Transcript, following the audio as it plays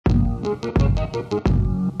Hello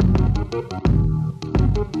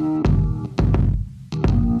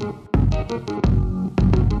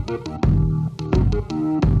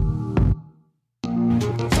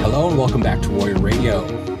and welcome back to Warrior Radio.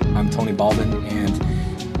 I'm Tony Baldwin,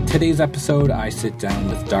 and today's episode I sit down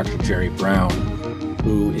with Dr. Jerry Brown,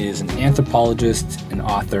 who is an anthropologist, an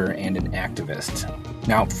author, and an activist.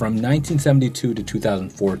 Now, from 1972 to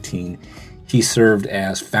 2014, he served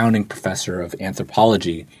as founding professor of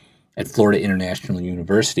anthropology at Florida International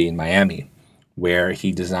University in Miami, where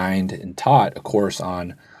he designed and taught a course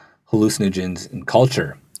on hallucinogens and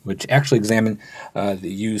culture, which actually examined the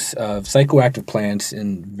use of psychoactive plants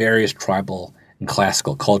in various tribal and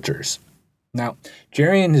classical cultures. Now,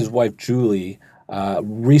 Jerry and his wife Julie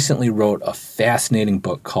recently wrote a fascinating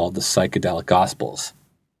book called The Psychedelic Gospels.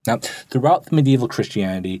 Now, throughout the medieval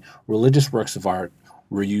Christianity, religious works of art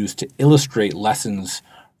were used to illustrate lessons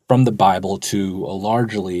from the Bible to a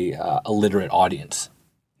largely illiterate audience.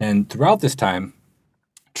 And throughout this time,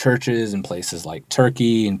 churches in places like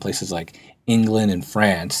Turkey and places like England and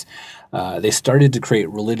France, they started to create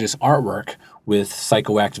religious artwork with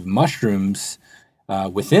psychoactive mushrooms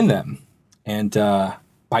within them. And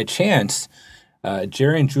by chance,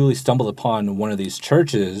 Jerry and Julie stumbled upon one of these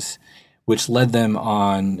churches, which led them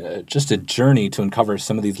on just a journey to uncover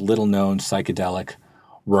some of these little-known psychedelic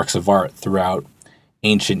works of art throughout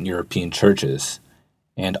ancient European churches.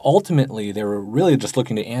 And ultimately, they were really just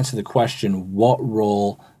looking to answer the question, what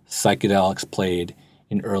role psychedelics played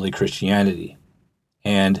in early Christianity.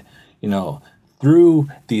 And, through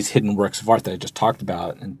these hidden works of art that I just talked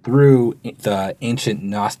about, and through the ancient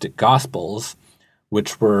Gnostic Gospels,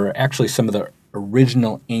 which were actually some of the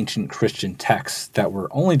original ancient Christian texts that were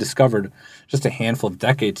only discovered just a handful of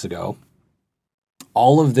decades ago,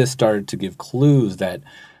 all of this started to give clues that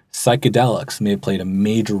psychedelics may have played a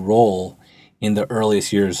major role in the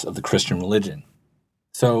earliest years of the Christian religion.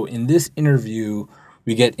 So in this interview,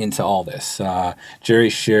 we get into all this. Jerry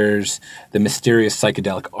shares the mysterious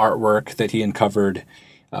psychedelic artwork that he uncovered.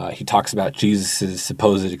 He talks about Jesus'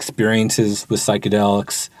 supposed experiences with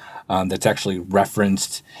psychedelics that's actually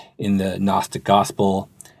referenced in the Gnostic Gospel.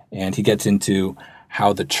 And he gets into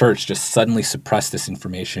how the church just suddenly suppressed this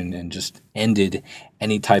information and just ended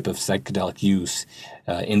any type of psychedelic use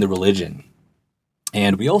in the religion.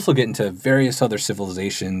 And we also get into various other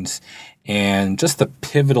civilizations and just the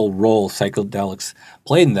pivotal role psychedelics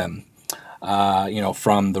played in them.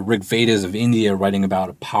 From the Rig Vedas of India writing about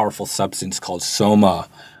a powerful substance called soma,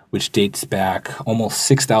 which dates back almost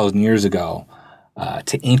 6,000 years ago,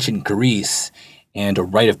 to ancient Greece and a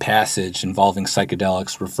rite of passage involving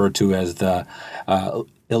psychedelics referred to as the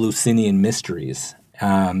Eleusinian Mysteries.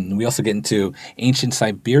 We also get into ancient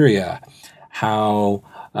Siberia, how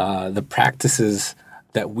the practices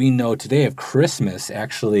that we know today of Christmas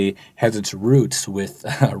actually has its roots with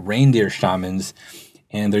reindeer shamans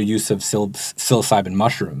and their use of psilocybin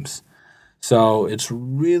mushrooms. So it's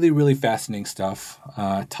really, really fascinating stuff.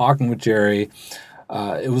 Talking with Jerry,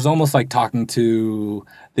 it was almost like talking to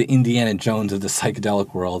the Indiana Jones of the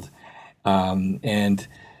psychedelic world.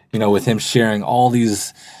 With him sharing all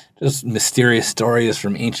these just mysterious stories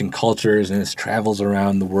from ancient cultures and his travels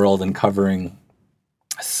around the world and covering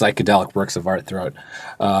psychedelic works of art throughout,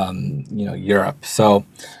 Europe. So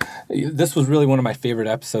this was really one of my favorite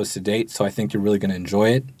episodes to date, so I think you're really going to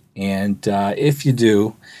enjoy it. And if you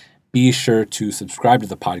do, be sure to subscribe to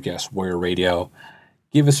the podcast, Warrior Radio,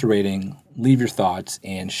 give us a rating, leave your thoughts,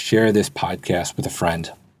 and share this podcast with a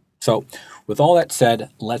friend. So with all that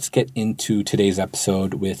said, let's get into today's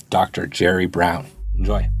episode with Dr. Jerry Brown.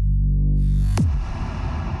 Enjoy.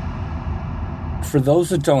 For those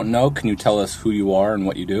that don't know, can you tell us who you are and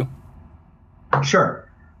what you do?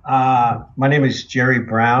 Sure. My name is Jerry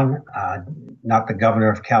Brown, not the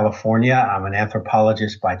governor of California. I'm an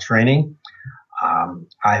anthropologist by training.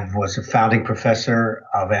 I was a founding professor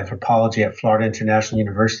of anthropology at Florida International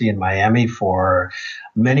University in Miami for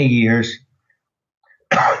many years,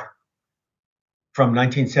 from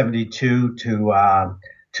 1972 to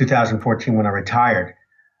 2014 when I retired.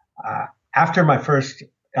 After my first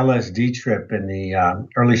LSD trip in the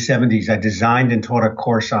early 70s, I designed and taught a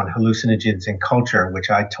course on hallucinogens and culture, which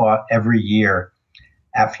I taught every year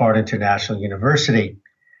at Florida International University.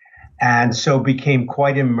 And so became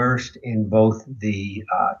quite immersed in both the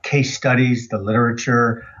case studies, the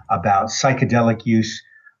literature about psychedelic use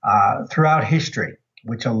throughout history,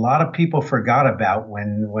 which a lot of people forgot about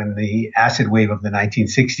when the acid wave of the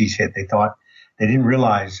 1960s hit. They didn't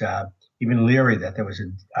realize, even Leary, that there was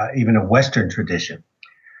even a Western tradition.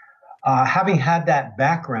 Having had that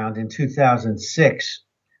background in 2006,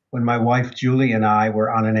 when my wife Julie and I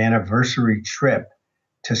were on an anniversary trip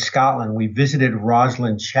to Scotland, we visited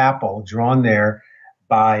Roslin Chapel, drawn there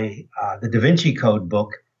by the Da Vinci Code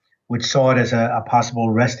book, which saw it as a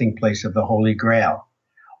possible resting place of the Holy Grail.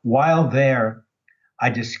 While there, I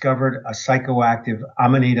discovered a psychoactive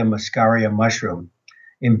Amanita muscaria mushroom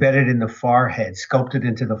embedded in the forehead, sculpted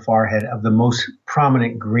into the forehead of the most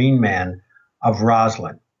prominent green man of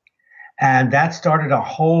Roslin. And that started a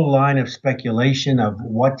whole line of speculation of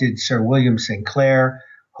what did Sir William Sinclair,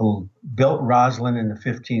 who built Roslin in the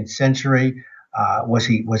 15th century, was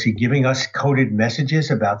he giving us coded messages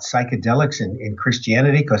about psychedelics in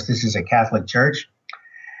Christianity, because this is a Catholic church?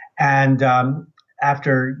 And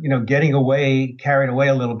after getting carried away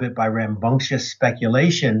a little bit by rambunctious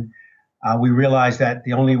speculation, we realized that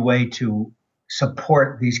the only way to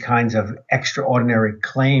support these kinds of extraordinary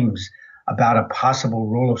claims about a possible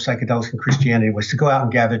role of psychedelics in Christianity was to go out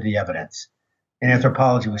and gather the evidence. In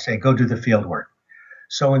anthropology, we say, go do the field work.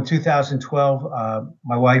 So in 2012,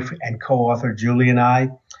 my wife and co-author Julie and I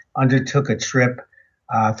undertook a trip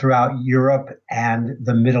throughout Europe and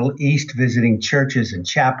the Middle East, visiting churches and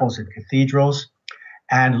chapels and cathedrals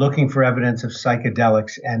and looking for evidence of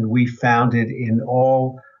psychedelics. And we found it in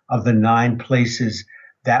all of the 9 places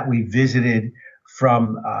that we visited,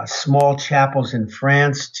 from small chapels in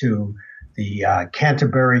France to the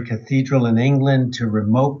Canterbury Cathedral in England to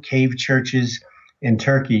remote cave churches in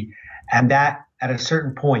Turkey. And that, at a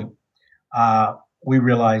certain point, we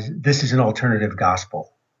realized this is an alternative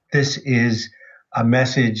gospel. This is a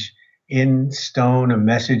message in stone, a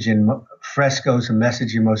message in frescoes, a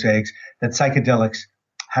message in mosaics, that psychedelics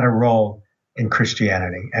had a role in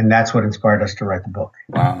Christianity. And that's what inspired us to write the book.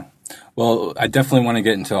 Wow. Well, I definitely want to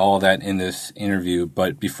get into all of that in this interview.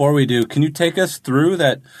 But before we do, can you take us through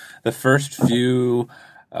the first few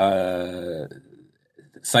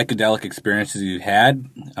psychedelic experiences you had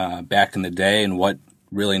back in the day, and what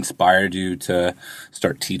really inspired you to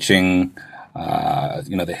start teaching,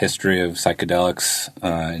 the history of psychedelics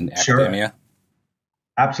in academia? Sure.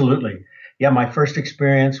 Absolutely. Yeah, my first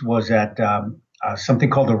experience was at something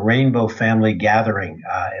called the Rainbow Family Gathering.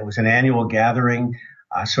 It was an annual gathering,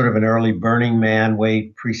 sort of an early Burning Man,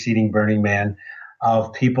 way preceding Burning Man,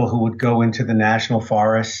 of people who would go into the national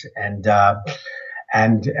forests and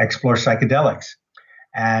explore psychedelics.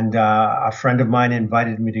 And a friend of mine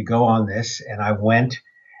invited me to go on this, and I went,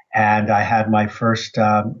 and I had my first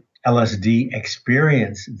LSD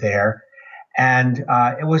experience there. And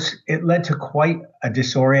it led to quite a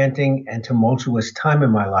disorienting and tumultuous time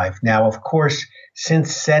in my life. Now, of course,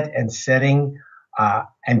 since set and setting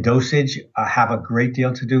and dosage have a great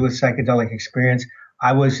deal to do with psychedelic experience,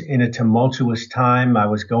 I was in a tumultuous time. I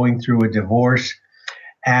was going through a divorce,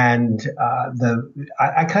 and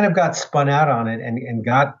I kind of got spun out on it and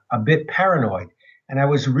got a bit paranoid. And I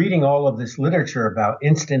was reading all of this literature about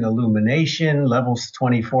instant illumination, levels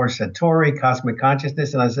 24 Satori, cosmic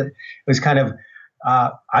consciousness. And it was kind of,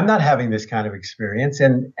 I'm not having this kind of experience.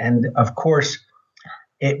 And of course,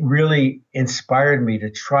 it really inspired me to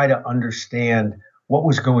try to understand what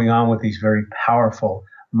was going on with these very powerful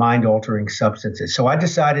mind-altering substances. So I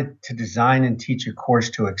decided to design and teach a course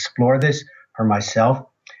to explore this for myself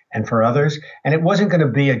and for others. And it wasn't going to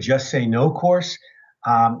be a just say no course.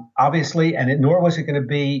 Obviously, nor was it going to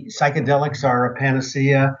be psychedelics are a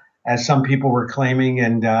panacea, as some people were claiming,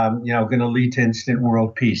 and going to lead to instant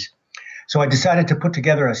world peace. So I decided to put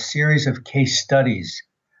together a series of case studies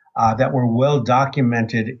that were well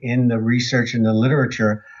documented in the research and the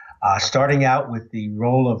literature, starting out with the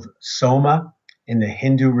role of soma in the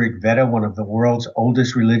Hindu Rig Veda, one of the world's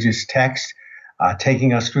oldest religious texts,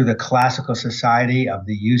 taking us through the classical society of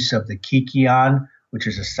the use of the kykeon, which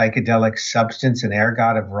is a psychedelic substance, an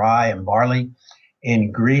ergot of rye and barley in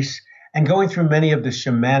Greece, and going through many of the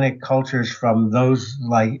shamanic cultures, from those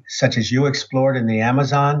such as you explored in the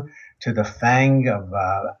Amazon to the Fang of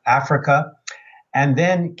Africa, and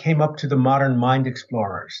then came up to the modern mind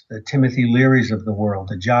explorers, the Timothy Learys of the world,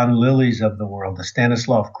 the John Lillys of the world, the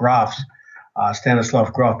Stanislav Grofs,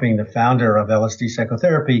 Stanislav Grof being the founder of LSD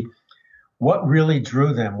psychotherapy. What really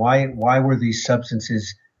drew them? Why were these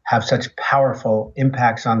substances have such powerful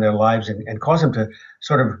impacts on their lives and cause them to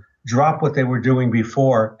sort of drop what they were doing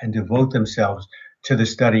before and devote themselves to the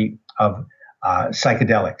study of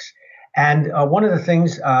psychedelics? And one of the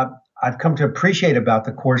things I've come to appreciate about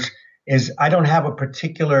the course is I don't have a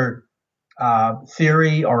particular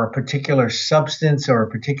theory or a particular substance or a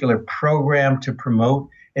particular program to promote.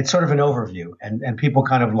 It's sort of an overview, and people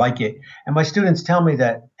kind of like it. And my students tell me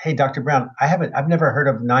that, hey, Dr. Brown, I've never heard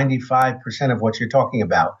of 95% of what you're talking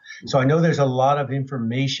about. So I know there's a lot of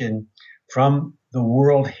information from the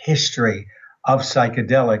world history of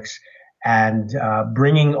psychedelics, and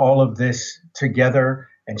bringing all of this together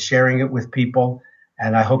and sharing it with people.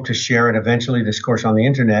 And I hope to share it eventually, this course on the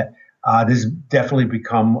internet. This has definitely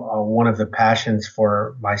become one of the passions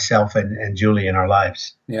for myself and Julie in our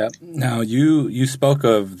lives. Yeah. Now, you spoke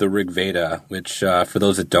of the Rig Veda, which, for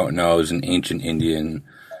those that don't know, is an ancient Indian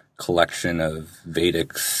collection of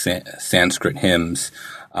Vedic Sanskrit hymns.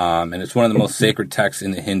 And it's one of the most sacred texts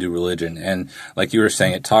in the Hindu religion. And like you were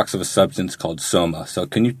saying, it talks of a substance called soma. So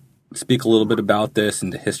can you speak a little bit about this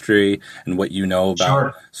and the history and what you know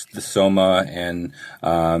about the soma and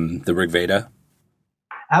the Rig Veda?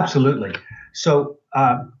 Absolutely. So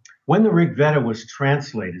when the Rig Veda was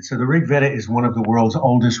translated, so the Rig Veda is one of the world's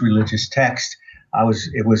oldest religious texts.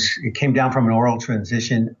 It came down from an oral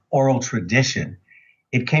tradition.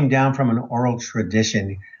 It came down from an oral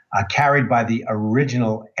tradition carried by the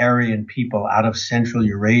original Aryan people out of Central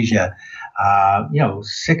Eurasia,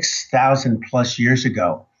 6,000 plus years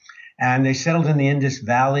ago. And they settled in the Indus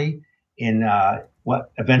Valley in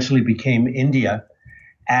what eventually became India.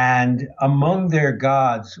 And among their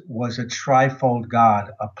gods was a trifold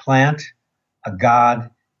god, a plant, a god,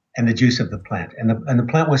 and the juice of the plant. And the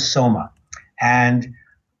plant was soma. And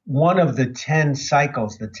one of the 10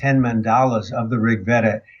 cycles, the 10 mandalas of the Rig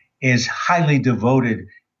Veda, is highly devoted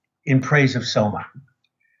in praise of soma.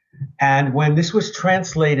 And when this was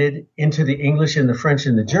translated into the English and the French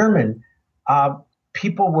and the German,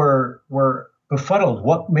 people were befuddled.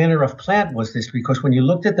 What manner of plant was this? Because when you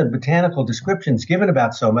looked at the botanical descriptions given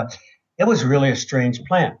about soma, it was really a strange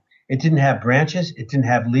plant. It didn't have branches. It didn't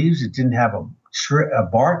have leaves. It didn't have a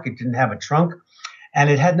bark. It didn't have a trunk. And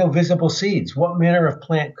it had no visible seeds. What manner of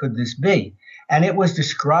plant could this be? And it was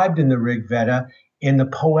described in the Rig Veda in the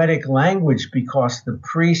poetic language because the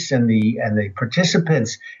priests and the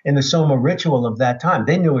participants in the soma ritual of that time,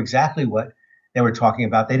 they knew exactly what they were talking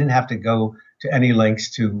about. They didn't have to go to any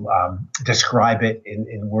lengths to describe it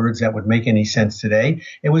in words that would make any sense today.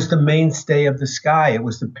 It was the mainstay of the sky. It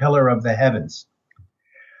was the pillar of the heavens.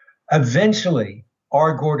 Eventually,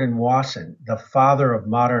 R. Gordon Wasson, the father of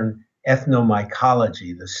modern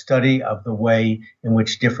ethnomycology, the study of the way in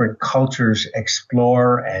which different cultures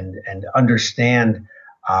explore and understand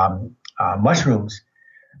mushrooms,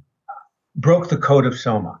 broke the code of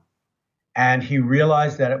soma. And he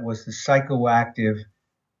realized that it was the psychoactive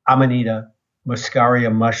Amanita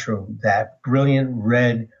muscaria mushroom, that brilliant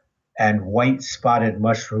red and white spotted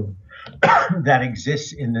mushroom that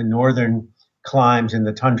exists in the northern climes in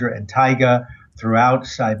the tundra and taiga, throughout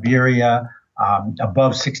Siberia,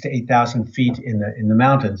 above 6,000 to 8,000 feet in the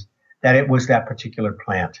mountains, that it was that particular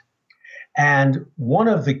plant. And one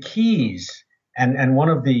of the keys and one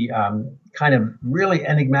of the kind of really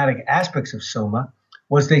enigmatic aspects of soma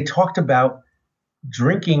was they talked about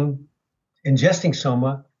ingesting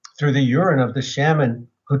soma through the urine of the shaman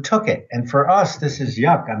who took it. And for us, this is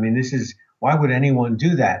yuck. I mean, why would anyone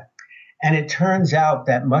do that? And it turns out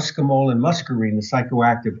that muscimol and muscarine, the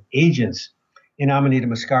psychoactive agents in Amanita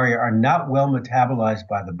muscaria, are not well metabolized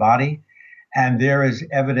by the body. And there is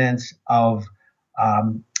evidence of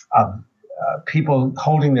people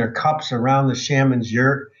holding their cups around the shaman's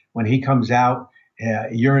yurt when he comes out,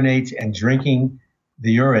 urinates, and drinking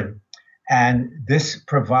the urine. And this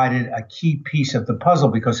provided a key piece of the puzzle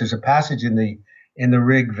because there's a passage in the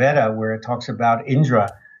Rig Veda where it talks about Indra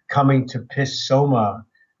coming to piss soma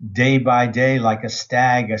day by day like a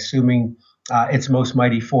stag, assuming its most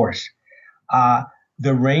mighty force.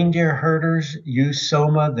 The reindeer herders use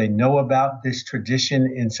soma. They know about this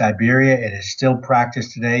tradition in Siberia. It is still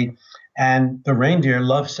practiced today. And the reindeer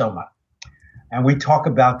love soma. And we talk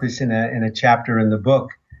about this in a chapter in the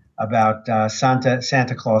book about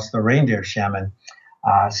Santa Claus, the reindeer shaman.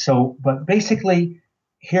 But basically,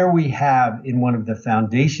 here we have in one of the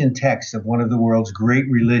foundation texts of one of the world's great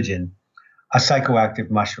religion, a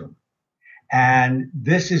psychoactive mushroom. And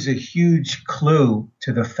this is a huge clue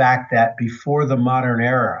to the fact that before the modern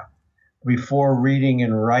era, before reading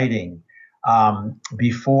and writing,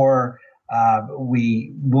 before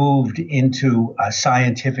we moved into a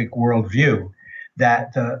scientific worldview,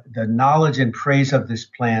 that the knowledge and praise of this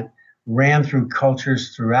plant ran through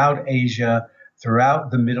cultures throughout Asia,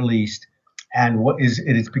 throughout the Middle East, and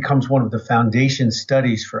it becomes one of the foundation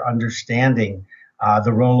studies for understanding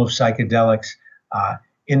the role of psychedelics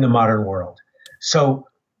in the modern world. So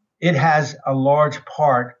it has a large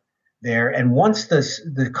part there. And once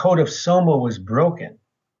the code of soma was broken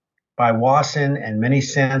by Wasson and many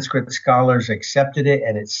Sanskrit scholars accepted it,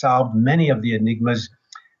 and it solved many of the enigmas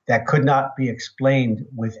that could not be explained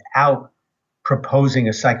without proposing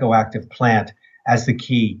a psychoactive plant as the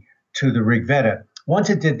key to the Rig Veda. Once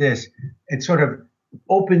it did this, it sort of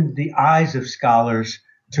opened the eyes of scholars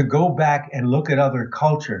to go back and look at other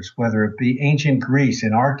cultures, whether it be ancient Greece,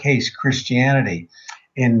 in our case, Christianity,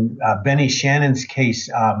 in Benny Shannon's case,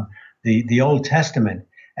 the Old Testament,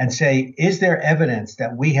 and say, is there evidence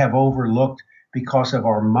that we have overlooked because of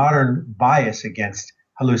our modern bias against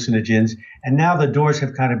hallucinogens? And now the doors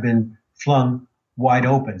have kind of been flung wide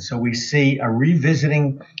open. So we see a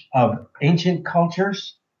revisiting of ancient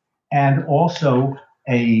cultures and also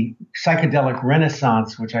a psychedelic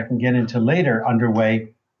renaissance, which I can get into later,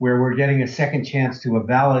 underway, where we're getting a second chance to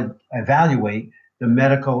evaluate the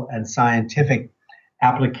medical and scientific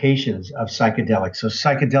applications of psychedelics. So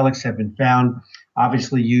psychedelics have been found,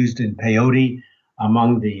 obviously used in peyote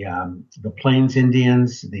among the Plains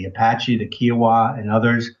Indians, the Apache, the Kiowa, and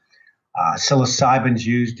others. Psilocybin's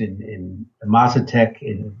used in Mazatec,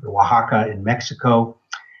 in Oaxaca, in Mexico,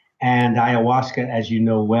 and ayahuasca, as you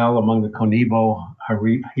know well, among the Conibo,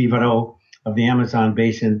 Jivaro of the Amazon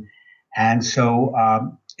basin. And so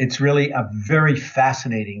it's really a very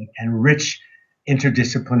fascinating and rich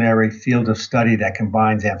interdisciplinary field of study that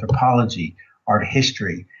combines anthropology, art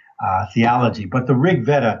history, theology. But the Rig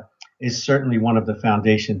Veda is certainly one of the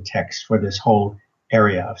foundation texts for this whole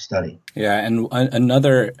area of study. Yeah, and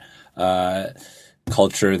another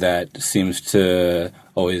culture that seems to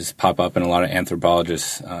always pop up in a lot of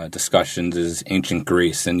anthropologists' discussions is ancient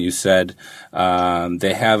Greece. And you said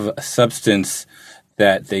they have a substance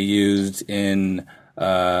that they used in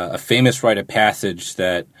a famous rite of passage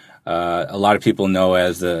that a lot of people know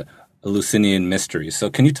as the Eleusinian Mysteries. So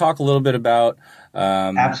can you talk a little bit about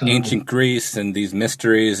ancient Greece and these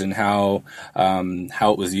mysteries and how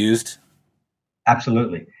it was used?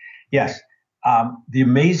 Absolutely. Yes. The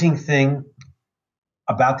amazing thing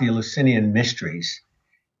about the Eleusinian Mysteries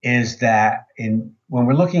is that when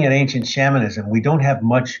we're looking at ancient shamanism, we don't have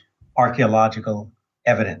much archaeological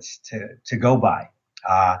evidence to go by.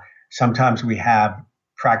 Sometimes we have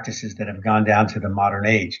practices that have gone down to the modern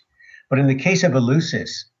age. But in the case of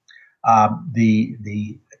Eleusis,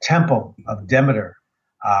 the temple of Demeter,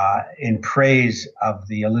 in praise of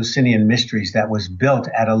the Eleusinian Mysteries that was built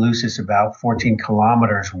at Eleusis about 14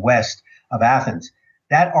 kilometers west of Athens,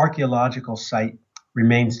 that archaeological site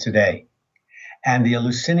remains today. And the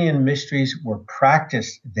Eleusinian Mysteries were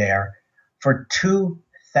practiced there for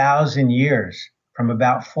 2,000 years, from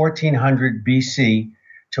about 1400 BC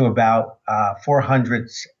to about 400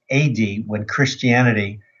 AD, when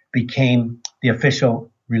Christianity became the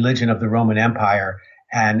official religion of the Roman Empire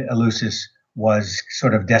and Eleusis was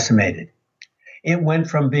sort of decimated. It went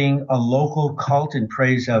from being a local cult in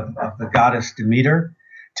praise of the goddess Demeter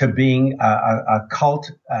to being a cult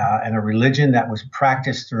and a religion that was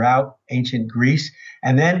practiced throughout ancient Greece,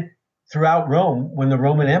 and then throughout Rome when the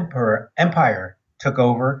Roman Empire took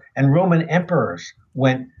over and Roman emperors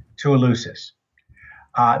went to Eleusis.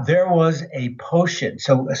 There was a potion.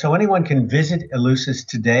 So anyone can visit Eleusis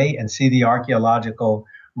today and see the archaeological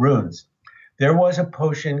ruins. There was a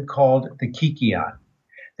potion called the Kikion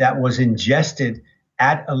that was ingested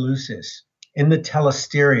at Eleusis in the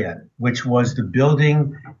Telesterion, which was the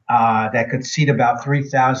building that could seat about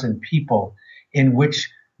 3,000 people, in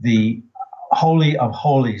which the Holy of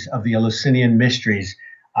Holies of the Eleusinian Mysteries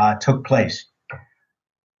took place.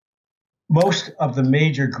 Most of the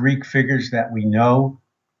major Greek figures that we know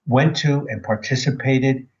went to and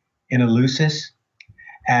participated in Eleusis,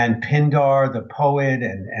 and Pindar, the poet,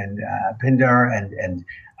 and Pindar and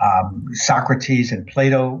Socrates and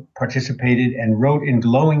Plato participated and wrote in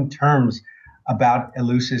glowing terms about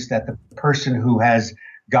Eleusis that the person who has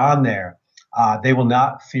gone there, they will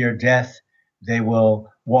not fear death. They will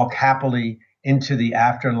walk happily into the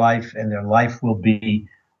afterlife, and their life will be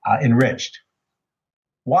enriched.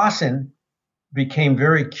 Wasson became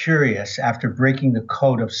very curious after breaking the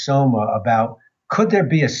code of Soma about could there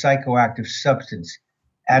be a psychoactive substance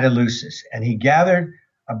at Eleusis, and he gathered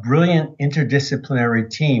a brilliant interdisciplinary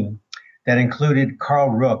team that included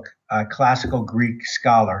Carl Rook, a classical Greek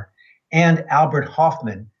scholar, and Albert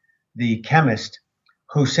Hofmann, the chemist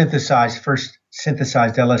who first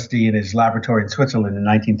synthesized LSD in his laboratory in Switzerland in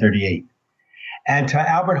 1938. And to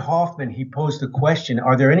Albert Hofmann, he posed the question,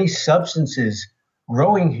 are there any substances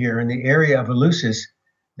growing here in the area of Eleusis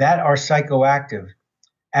that are psychoactive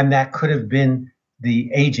and that could have been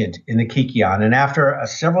the agent in the Kikion? And after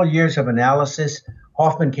several years of analysis,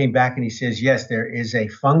 Hoffman came back and he says, yes, there is a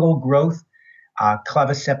fungal growth,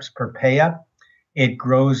 Claviceps purpea. It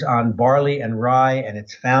grows on barley and rye, and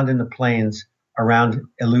it's found in the plains around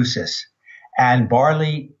Eleusis. And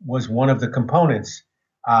barley was one of the components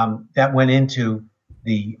that went into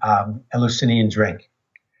the Eleusinian drink.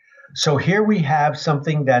 So here we have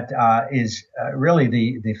something that is really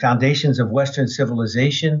the foundations of Western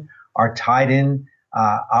civilization are tied in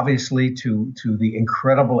obviously to the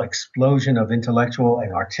incredible explosion of intellectual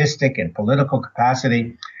and artistic and political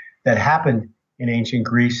capacity that happened in ancient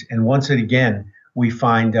Greece. And once again, we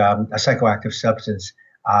find a psychoactive substance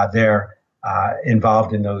there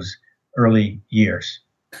involved in those early years.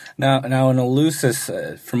 Now in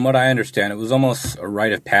Eleusis, from what I understand, it was almost a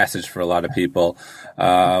rite of passage for a lot of people.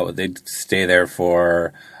 They'd stay there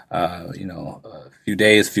for, a few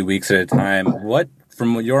days, few weeks at a time.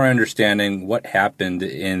 From your understanding, what happened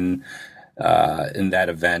in that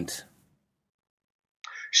event?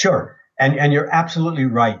 Sure, and you're absolutely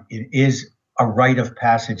right. It is a rite of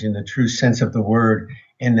passage in the true sense of the word,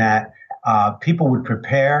 in that people would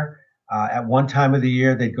prepare. At one time of the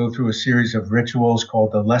year, they'd go through a series of rituals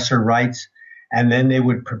called the lesser rites, and then they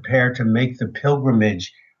would prepare to make the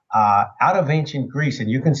pilgrimage out of ancient Greece.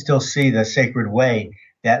 And you can still see the sacred way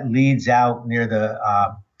that leads out near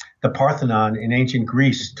the Parthenon in ancient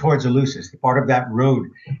Greece towards Eleusis. The part of that road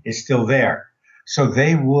is still there. So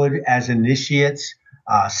they would, as initiates,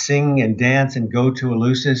 sing and dance and go to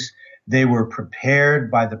Eleusis. They were prepared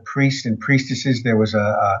by the priests and priestesses. There was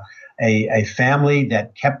a family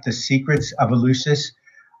that kept the secrets of Eleusis,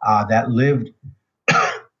 that lived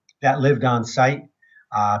on site.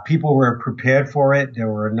 People were prepared for it.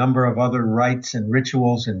 There were a number of other rites and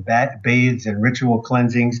rituals and bathes and ritual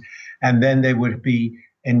cleansings, and then they would be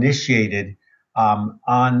initiated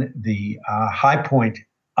on the high point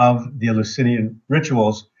of the Eleusinian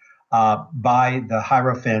rituals by the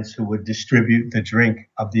hierophants who would distribute the drink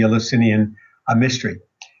of the Eleusinian mystery.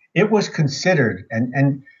 It was considered,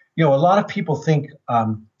 and a lot of people think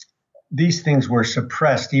these things were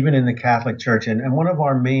suppressed even in the Catholic Church. And one of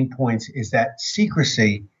our main points is that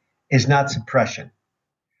secrecy is not suppression.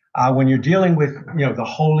 When you're dealing with, the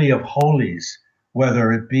Holy of Holies,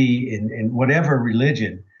 whether it be in whatever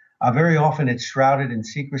religion, very often it's shrouded in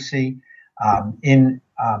secrecy. In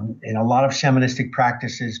a lot of shamanistic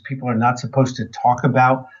practices, people are not supposed to talk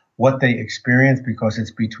about what they experience because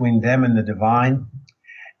it's between them and the divine.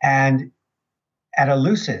 And at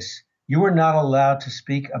Eleusis, you were not allowed to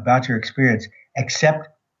speak about your experience except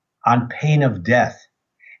on pain of death.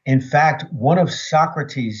 In fact, one of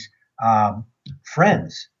Socrates'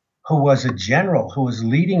 friends, who was a general who was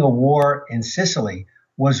leading a war in Sicily,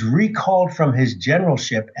 was recalled from his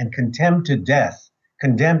generalship and condemned to death.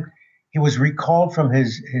 He was recalled from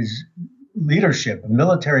his leadership,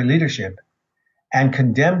 military leadership, and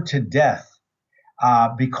condemned to death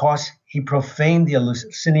because he profaned the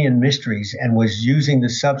Eleusinian mysteries and was using the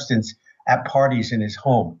substance at parties in his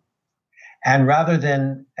home. And rather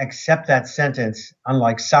than accept that sentence,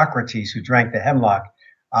 unlike Socrates, who drank the hemlock,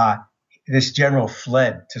 this general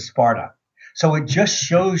fled to Sparta. So it just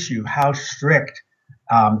shows you how strict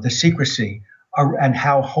the secrecy and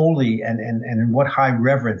how holy and in what high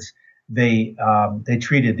reverence they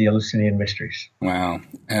treated the Eleusinian mysteries. Wow.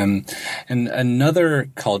 And another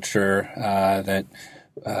culture that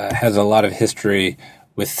has a lot of history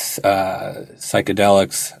with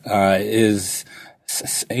psychedelics is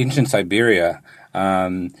ancient Siberia.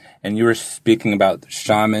 And you were speaking about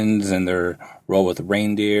shamans and their role with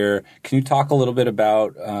reindeer. Can you talk a little bit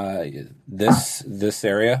about this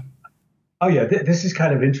area? Oh, yeah. This is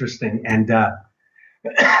kind of interesting. And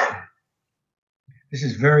this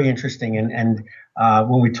is very interesting. And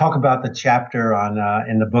when we talk about the chapter on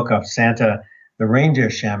in the book of Santa, the reindeer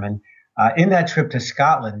shaman, in that trip to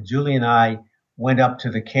Scotland, Julie and I went up to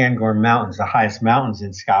the Cairngorm Mountains, the highest mountains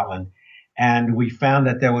in Scotland, and we found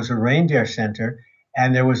that there was a reindeer center,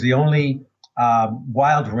 and there was the only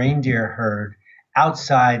wild reindeer herd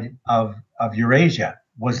outside of Eurasia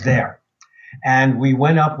was there. And we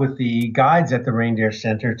went up with the guides at the reindeer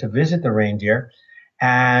center to visit the reindeer,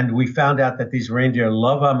 and we found out that these reindeer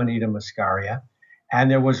love Amanita muscaria. And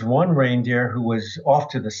there was one reindeer who was off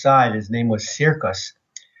to the side. His name was Circus.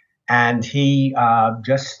 And he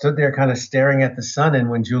just stood there kind of staring at the sun. And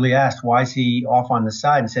when Julie asked, why is he off on the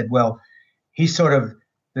side? And said, well, he's sort of,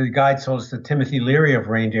 the guide told us, the Timothy Leary of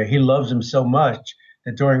reindeer. He loves them so much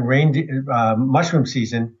that during mushroom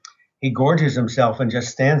season, he gorges himself and just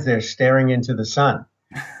stands there staring into the sun.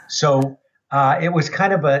 So it was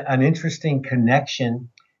kind of an interesting connection.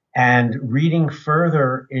 And reading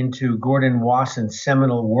further into Gordon Wasson's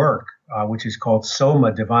seminal work, which is called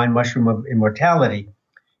Soma, Divine Mushroom of Immortality,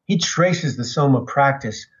 he traces the Soma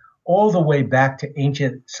practice all the way back to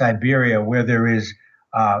ancient Siberia, where there is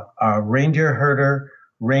a reindeer herder,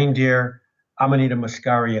 reindeer, Amanita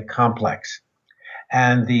muscaria complex.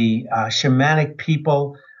 And the shamanic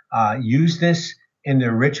people use this in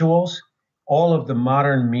their rituals. All of the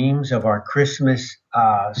modern memes of our Christmas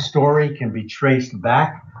story can be traced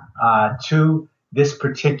back to this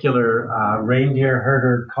particular reindeer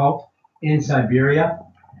herder cult in Siberia.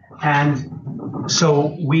 And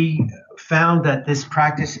so we found that this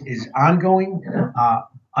practice is ongoing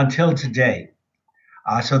until today.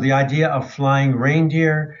 So the idea of flying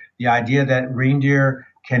reindeer, the idea that reindeer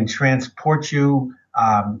can transport you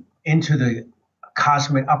into the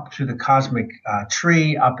up to the cosmic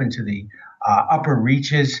tree, up into the upper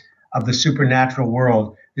reaches of the supernatural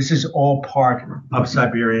world. This is all part of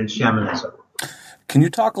Siberian shamanism. Can you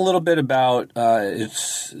talk a little bit about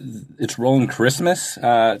its role in Christmas?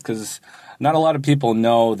 Because not a lot of people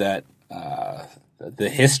know that the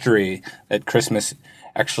history at Christmas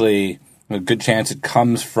actually, a good chance it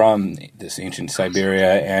comes from this ancient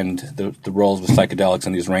Siberia and the roles with psychedelics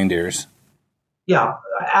and these reindeers. Yeah,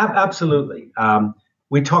 absolutely.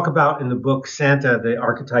 We talk about in the book Santa, the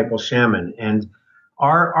archetypal shaman, and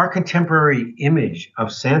our contemporary image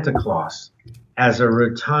of Santa Claus as a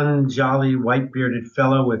rotund, jolly, white-bearded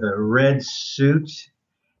fellow with a red suit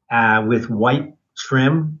with white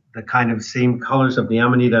trim, the kind of same colors of the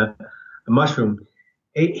Amanita mushroom.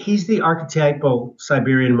 He's the archetypal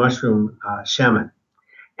Siberian mushroom shaman.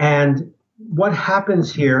 And what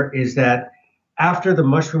happens here is that after the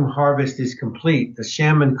mushroom harvest is complete, the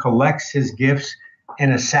shaman collects his gifts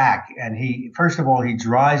in a sack. And first of all, he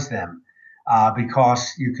dries them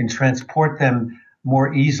because you can transport them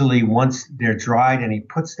more easily once they're dried, and he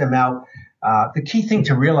puts them out. The key thing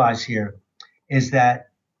to realize here is that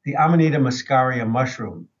the Amanita muscaria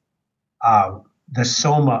mushroom, the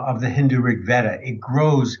soma of the Hindu Rig Veda, it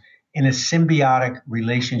grows in a symbiotic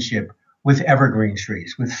relationship with evergreen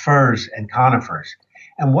trees, with firs and conifers.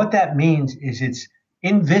 And what that means is its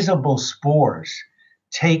invisible spores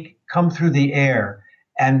come through the air,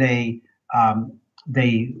 and they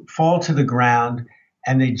fall to the ground,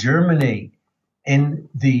 and they germinate in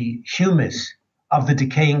the humus of the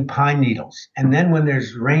decaying pine needles. And then when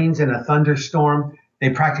there's rains and a thunderstorm, they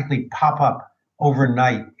practically pop up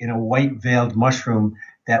overnight in a white veiled mushroom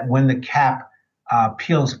that when the cap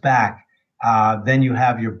peels back, then you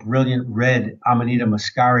have your brilliant red Amanita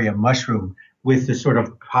muscaria mushroom with the sort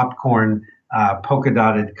of popcorn polka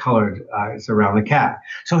dotted colored around the cap.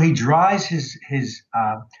 So he dries his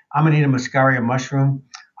Amanita muscaria mushroom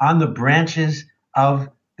on the branches of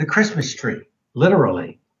the Christmas tree,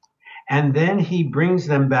 literally. And then he brings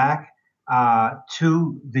them back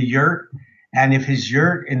to the yurt. And if his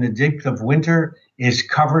yurt in the depth of winter is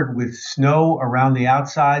covered with snow around the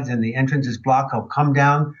outsides and the entrance is blocked, he'll come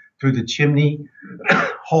down through the chimney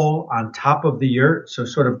hole on top of the yurt, so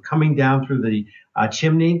sort of coming down through the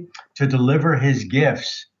chimney to deliver his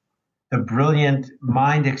gifts, the brilliant,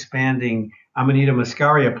 mind-expanding Amanita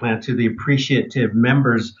muscaria plant, to the appreciative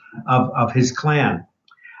members of his clan.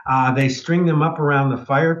 They string them up around the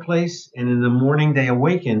fireplace, and in the morning they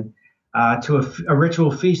awaken to a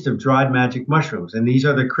ritual feast of dried magic mushrooms. And these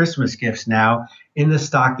are the Christmas gifts now in the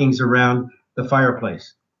stockings around the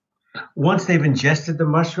fireplace. Once they've ingested the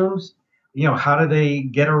mushrooms, how do they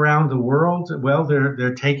get around the world? Well,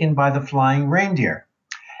 they're taken by the flying reindeer.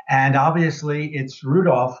 And obviously it's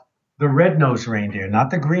Rudolph, the red-nosed reindeer, not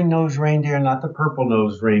the green-nosed reindeer, not the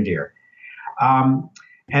purple-nosed reindeer. And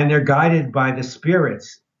they're guided by the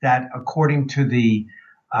spirits that, according to the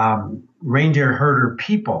reindeer herder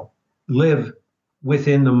people, live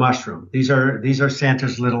within the mushroom. These are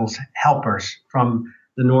Santa's little helpers from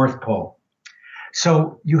the North Pole.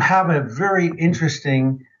 So you have a very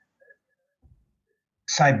interesting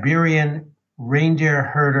Siberian reindeer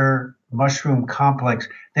herder mushroom complex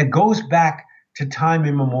that goes back to time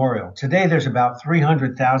immemorial. Today, there's about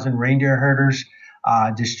 300,000 reindeer herders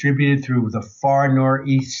distributed through the far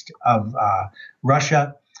northeast of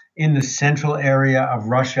Russia, in the central area of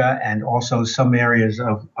Russia, and also some areas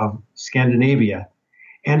of Scandinavia.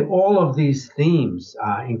 And all of these themes,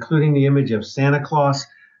 including the image of Santa Claus,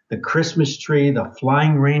 the Christmas tree, the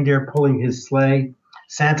flying reindeer pulling his sleigh,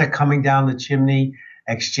 Santa coming down the chimney,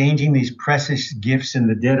 exchanging these precious gifts in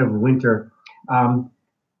the dead of winter.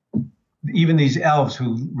 Even these elves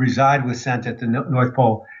who reside with Santa at the North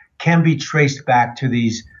Pole can be traced back to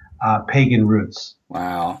these pagan roots.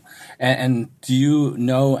 Wow. And do you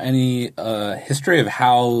know any history of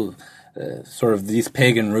how sort of these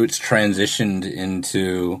pagan roots transitioned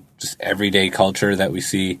into just everyday culture that we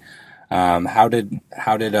see? How did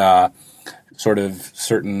sort of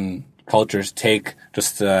certain cultures take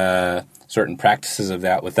just certain practices of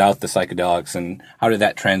that without the psychedelics, and how did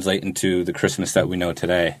that translate into the Christmas that we know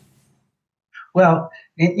today? Well,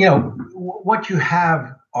 what you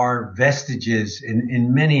have are vestiges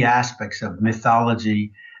in many aspects of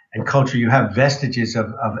mythology and culture. You have vestiges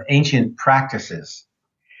of ancient practices.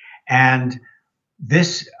 And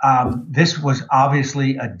this was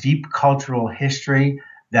obviously a deep cultural history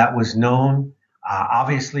that was known,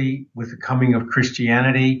 obviously with the coming of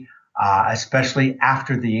Christianity, especially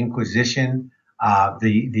after the Inquisition.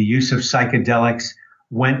 The use of psychedelics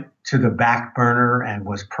went to the back burner and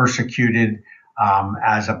was persecuted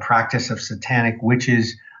as a practice of satanic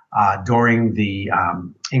witches during the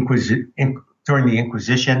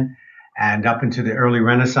Inquisition and up into the early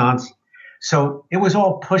Renaissance. So it was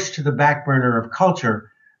all pushed to the back burner of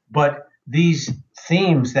culture. But these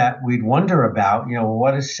themes that we'd wonder about,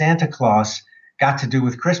 what has Santa Claus got to do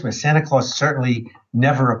with Christmas? Santa Claus certainly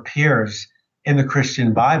never appears in the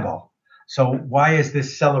Christian Bible. So why is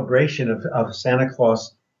this celebration of Santa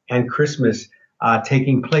Claus and Christmas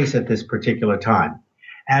taking place at this particular time?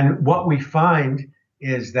 And what we find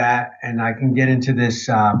is that, and I can get into this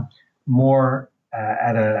more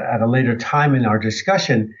at a later time in our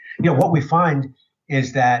discussion, what we find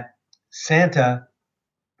is that Santa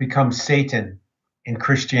becomes Satan in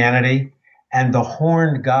Christianity, and the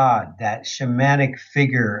horned god, that shamanic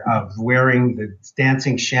figure of wearing the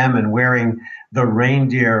dancing shaman, wearing the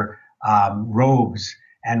reindeer robes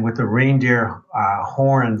and with the reindeer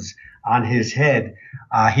horns on his head,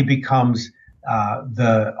 he becomes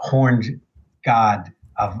the horned god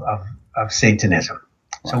of Satanism.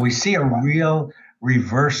 So we see a real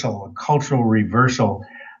reversal, a cultural reversal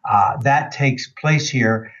that takes place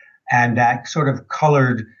here, and that sort of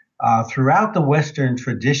colored throughout the Western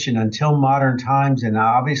tradition until modern times, and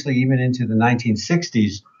obviously even into the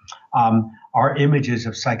 1960s, are images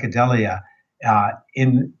of psychedelia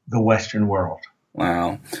in the Western world.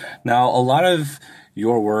 Wow. Now, a lot of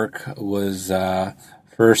your work was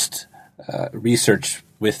first research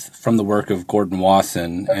from the work of Gordon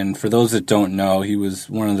Wasson. And for those that don't know, he was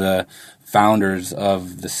one of the founders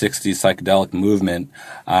of the 60s psychedelic movement.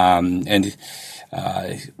 And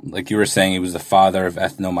like you were saying, he was the father of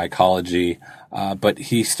ethnomycology. But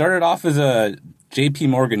he started off as a J.P.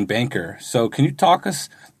 Morgan banker. So can you talk us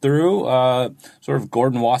through sort of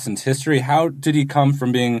Gordon Wasson's history? How did he come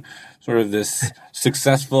from being sort of this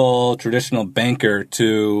successful traditional banker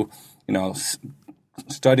to,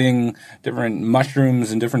 studying different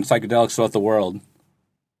mushrooms and different psychedelics throughout the world?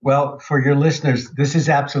 Well, for your listeners, this is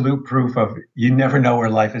absolute proof of you never know where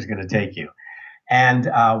life is going to take you. And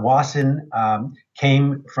Wasson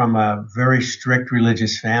came from a very strict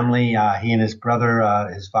religious family. He and his brother,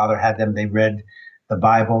 his father had them, they read the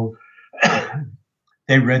Bible.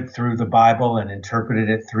 They read through the Bible and interpreted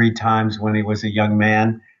it 3 times when he was a young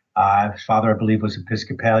man. His father, I believe, was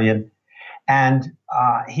Episcopalian. And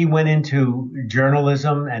he went into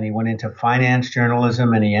journalism, and he went into finance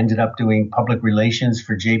journalism, and he ended up doing public relations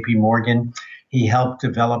for J.P. Morgan. He helped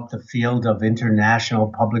develop the field of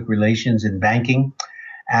international public relations and banking.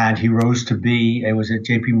 And he rose to be, it was at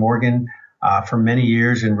J.P. Morgan for many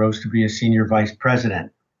years, and rose to be a senior vice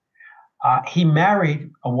president. He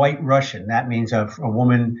married a white Russian. That means a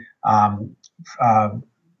woman,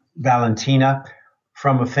 Valentina,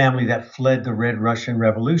 from a family that fled the Red Russian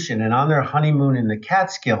Revolution. And on their honeymoon in the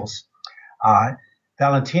Catskills,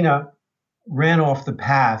 Valentina ran off the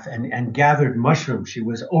path and gathered mushrooms. She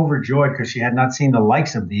was overjoyed because she had not seen the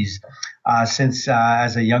likes of these since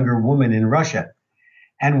as a younger woman in Russia.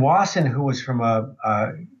 And Wasson, who was from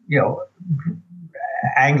a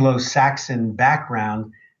Anglo-Saxon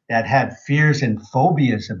background that had fears and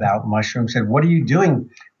phobias about mushrooms, said, "What are you doing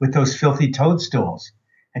with those filthy toadstools?"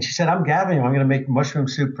 And she said, "I'm gathering them. I'm going to make mushroom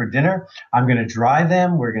soup for dinner. I'm going to dry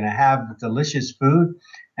them. We're going to have delicious food."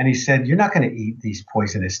 And he said, "You're not going to eat these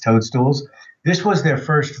poisonous toadstools." This was their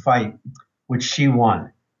first fight, which she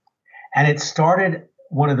won. And it started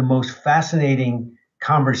one of the most fascinating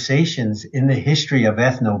conversations in the history of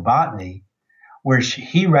ethnobotany, where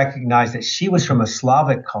he recognized that she was from a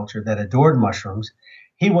Slavic culture that adored mushrooms.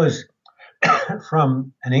 He was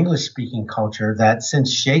from an English-speaking culture that,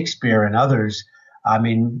 since Shakespeare and others,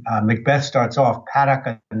 Macbeth starts off,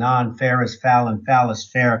 "Paddock anon, fair is foul, and foul is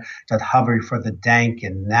fair, doth hover for the dank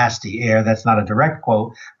and nasty air." That's not a direct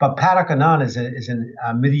quote, but paddock anon is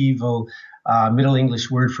a medieval Middle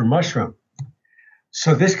English word for mushroom.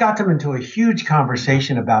 So this got them into a huge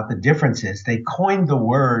conversation about the differences. They coined the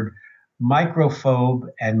word microphobe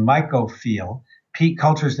and mycophile,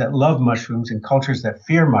 cultures that love mushrooms and cultures that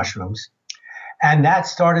fear mushrooms. And that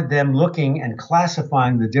started them looking and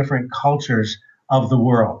classifying the different cultures of the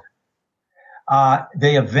world.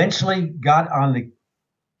 They eventually got on the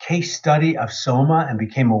case study of Soma and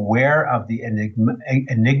became aware of the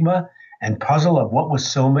enigma and puzzle of what was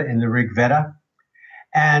Soma in the Rig Veda.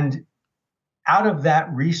 And out of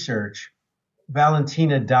that research,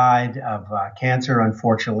 Valentina died of cancer,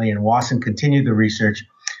 unfortunately, and Wasson continued the research.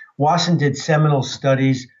 Wasson did seminal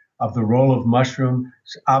studies of the role of mushrooms,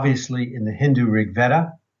 obviously in the Hindu Rig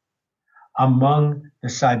Veda, among the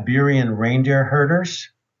Siberian reindeer herders,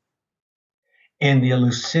 in the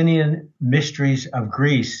Eleusinian mysteries of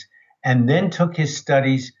Greece, and then took his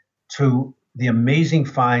studies to the amazing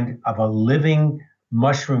find of a living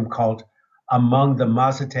mushroom cult among the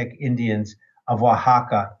Mazatec Indians of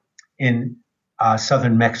Oaxaca in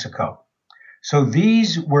southern Mexico. So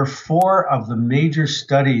these were four of the major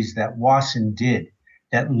studies that Wasson did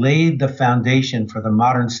that laid the foundation for the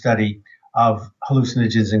modern study of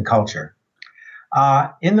hallucinogens and culture.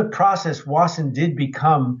 In the process, Wasson did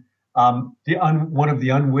become one of the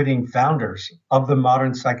unwitting founders of the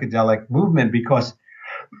modern psychedelic movement because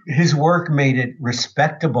his work made it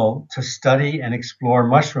respectable to study and explore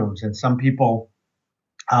mushrooms. And some people,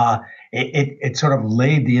 it sort of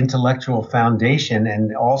laid the intellectual foundation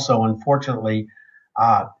and also, unfortunately,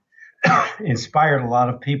 inspired a lot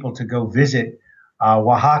of people to go visit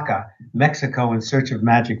Oaxaca, Mexico, in search of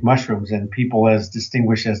magic mushrooms. And people as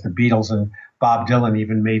distinguished as the Beatles and Bob Dylan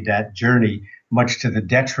even made that journey, much to the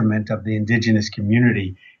detriment of the indigenous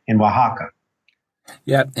community in Oaxaca.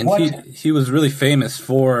 Yeah, and he was really famous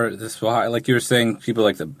for this. Like you were saying, people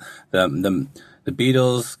like the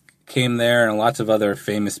Beatles came there, and lots of other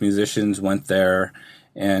famous musicians went there.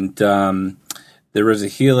 And there was a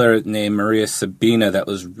healer named Maria Sabina that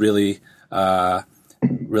was really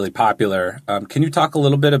popular. Can you talk a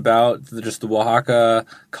little bit about just the Oaxaca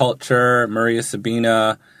culture, Maria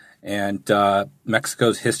Sabina, and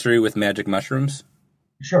Mexico's history with magic mushrooms?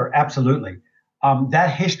 Sure, absolutely. That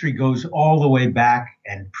history goes all the way back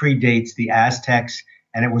and predates the Aztecs,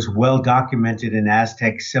 and it was well documented in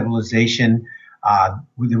Aztec civilization.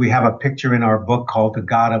 We have a picture in our book called The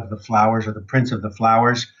God of the Flowers, or the Prince of the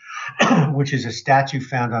Flowers, which is a statue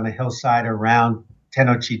found on a hillside around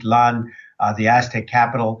Tenochtitlan, the Aztec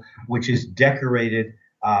capital, which is decorated,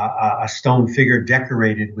 a stone figure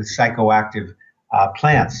decorated with psychoactive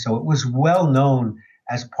plants. So it was well known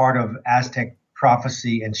as part of Aztec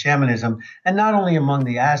prophecy and shamanism, and not only among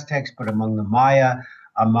the Aztecs, but among the Maya,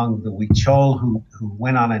 among the Huichol, who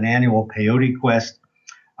went on an annual peyote quest.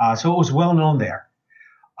 So it was well known there.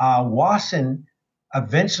 Wasson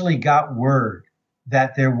eventually got word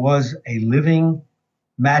that there was a living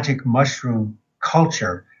magic mushroom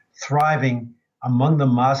culture thriving among the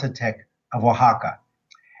Mazatec of Oaxaca.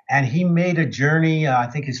 And he made a journey, I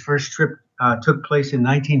think his first trip took place in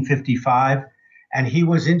 1955, and he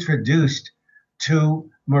was introduced to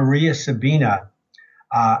Maria Sabina,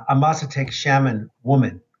 a Mazatec shaman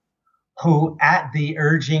woman, who, at the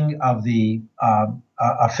urging of the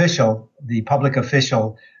official, the public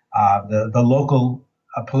official, the local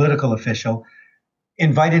political official,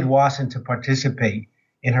 invited Wasson to participate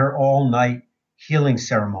in her all-night healing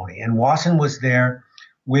ceremony. And Wasson was there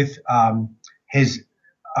with a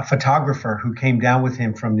photographer who came down with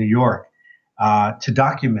him from New York to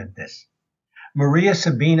document this. Maria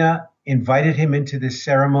Sabina invited him into this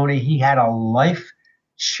ceremony. He had a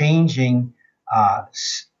life-changing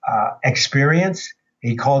experience.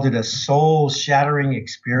 He called it a soul-shattering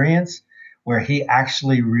experience, where he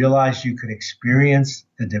actually realized you could experience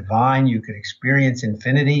the divine, you could experience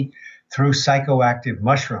infinity through psychoactive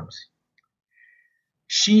mushrooms.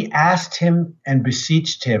 She asked him and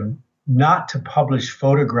beseeched him not to publish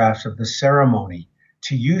photographs of the ceremony,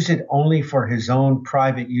 to use it only for his own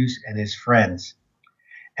private use and his friends.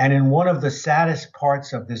 And in one of the saddest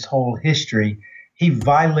parts of this whole history, he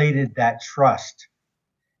violated that trust.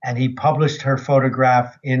 And he published her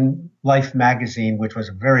photograph in Life magazine, which was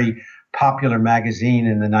a very popular magazine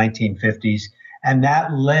in the 1950s. And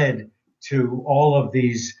that led to all of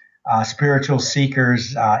these spiritual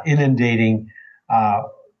seekers inundating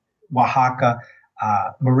Oaxaca.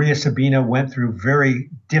 Maria Sabina went through very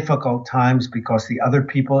difficult times because the other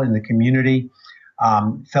people in the community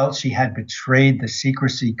felt she had betrayed the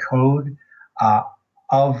secrecy code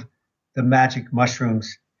of the magic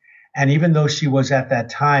mushrooms. And even though she was at that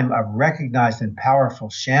time a recognized and powerful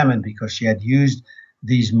shaman because she had used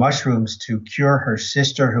these mushrooms to cure her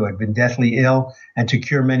sister who had been deathly ill and to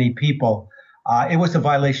cure many people, it was a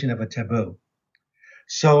violation of a taboo.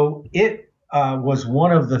 So it was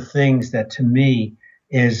one of the things that to me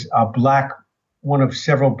is one of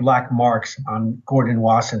several black marks on Gordon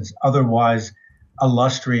Wasson's otherwise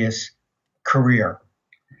illustrious career.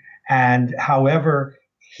 And however,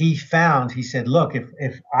 he said, look,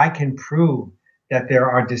 if I can prove that there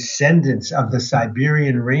are descendants of the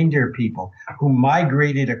Siberian reindeer people who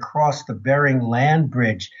migrated across the Bering Land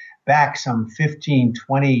Bridge back some 15,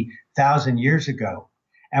 20,000 years ago,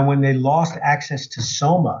 and when they lost access to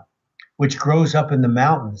Soma, which grows up in the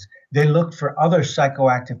mountains, they looked for other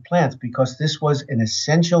psychoactive plants because this was an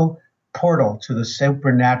essential portal to the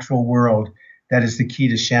supernatural world that is the key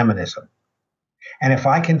to shamanism. And if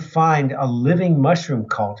I can find a living mushroom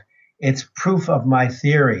cult, it's proof of my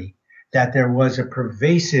theory that there was a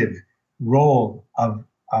pervasive role of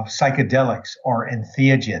psychedelics or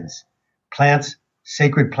entheogens, plants,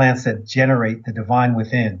 sacred plants that generate the divine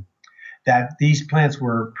within, that these plants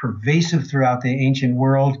were pervasive throughout the ancient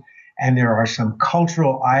world. And there are some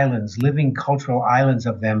cultural islands, living cultural islands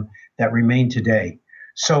of them that remain today.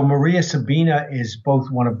 So Maria Sabina is both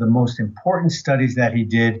one of the most important studies that he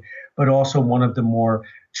did, but also one of the more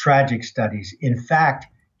tragic studies. In fact,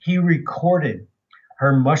 he recorded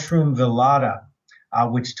her mushroom velada,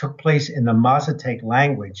 which took place in the Mazatec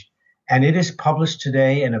language, and it is published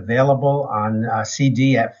today and available on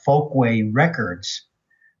CD at Folkway Records,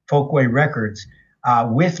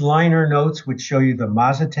 with liner notes which show you the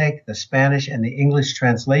Mazatec, the Spanish, and the English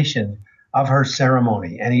translation of her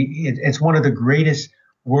ceremony. And it's one of the greatest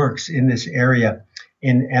works in this area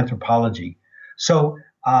in anthropology. So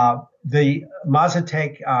the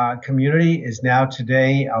Mazatec community is now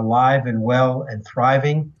today alive and well and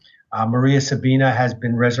thriving. Maria Sabina has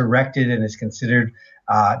been resurrected and is considered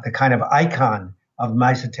the kind of icon of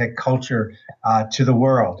Mazatec culture to the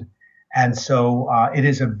world. And so it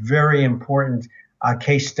is a very important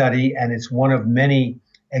case study, and it's one of many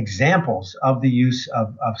examples of the use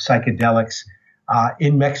of psychedelics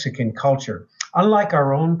in Mexican culture. Unlike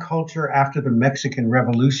our own culture after the Mexican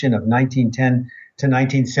Revolution of 1910 to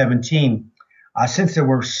 1917, since there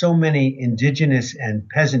were so many indigenous and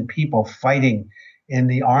peasant people fighting in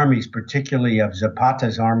the armies, particularly of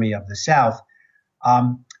Zapata's army of the South,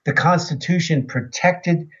 the Constitution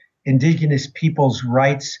protected indigenous people's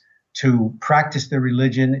rights to practice their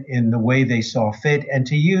religion in the way they saw fit and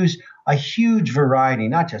to use a huge variety,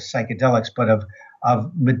 not just psychedelics, but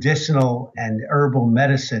of medicinal and herbal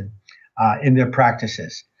medicine in their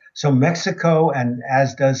practices. So Mexico, and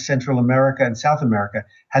as does Central America and South America,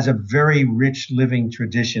 has a very rich living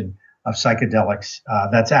tradition of psychedelics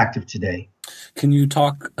that's active today. Can you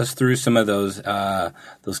talk us through some of those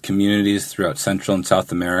communities throughout Central and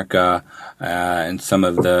South America and some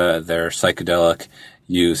of their psychedelic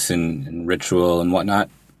use and ritual and whatnot?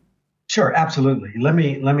 Sure, absolutely. Let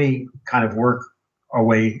me kind of work our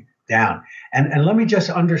way down, and let me just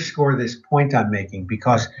underscore this point I'm making,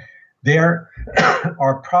 because there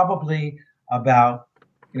are probably about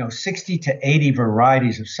 60 to 80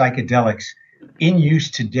 varieties of psychedelics in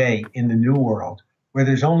use today in the New World, where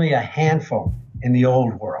there's only a handful in the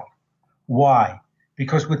Old World. Why?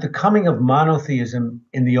 Because with the coming of monotheism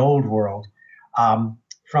in the Old World,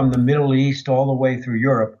 from the Middle East all the way through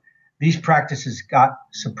Europe, these practices got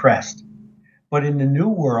suppressed. But in the New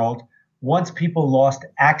World, once people lost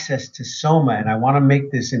access to soma, and I want to make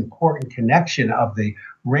this important connection of the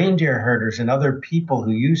reindeer herders and other people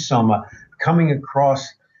who use soma coming across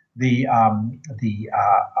the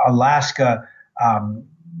Alaska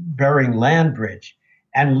Bering Land Bridge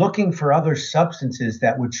and looking for other substances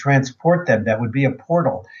that would transport them, that would be a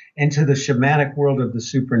portal into the shamanic world of the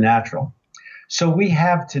supernatural. So we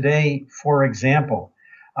have today, for example,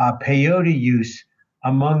 peyote use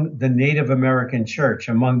among the Native American church,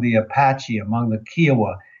 among the Apache, among the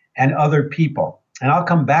Kiowa, and other people. And I'll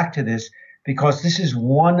come back to this because this is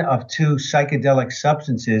one of two psychedelic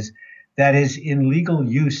substances that is in legal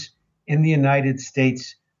use in the United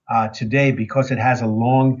States today because it has a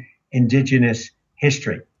long indigenous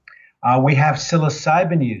history. We have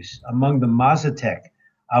psilocybin use among the Mazatec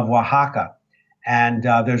of Oaxaca, and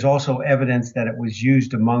there's also evidence that it was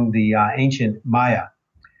used among the ancient Maya.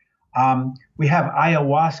 We have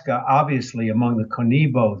ayahuasca, obviously, among the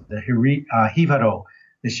Conibo, the Jivaro,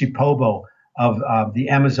 the Shipobo of the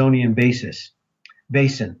Amazonian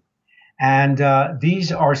basin. And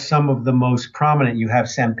these are some of the most prominent. You have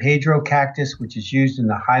San Pedro cactus, which is used in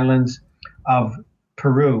the highlands of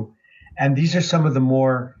Peru. And these are some of the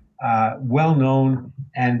more well-known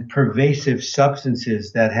and pervasive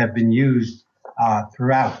substances that have been used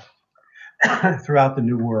throughout the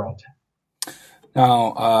New World.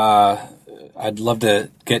 Now, I'd love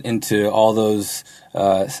to get into all those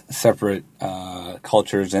separate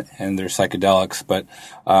cultures and their psychedelics, but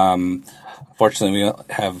fortunately we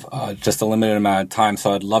have just a limited amount of time,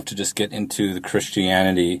 so I'd love to just get into the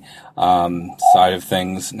Christianity side of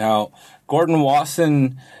things. Now, Gordon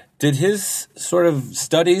Wasson, did his sort of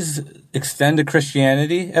studies extend to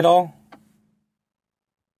Christianity at all?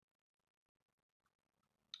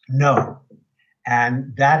 No.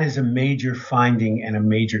 And that is a major finding and a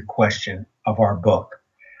major question of our book.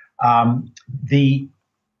 The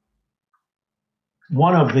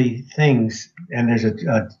one of the things, and there's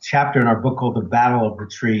a chapter in our book called The Battle of the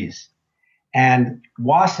Trees. And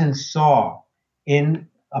Wasson saw in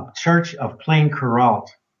a church of Plain Couralt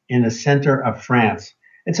in the center of France.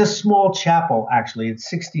 It's a small chapel, actually. It's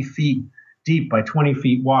 60 feet deep by 20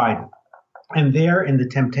 feet wide. And there in the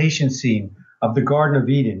temptation scene of the Garden of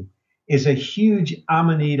Eden is a huge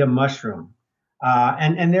Amanita mushroom.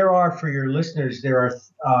 And there are, for your listeners, there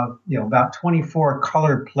are about 24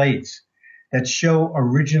 colored plates that show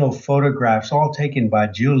original photographs, all taken by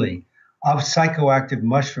Julie, of psychoactive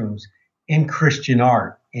mushrooms in Christian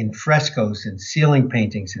art, in frescoes, in ceiling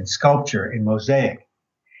paintings, in sculpture, in mosaic.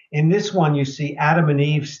 In this one, you see Adam and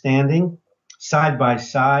Eve standing side by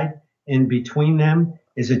side. In between them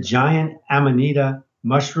is a giant Amanita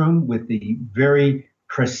mushroom with the very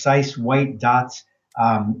precise white dots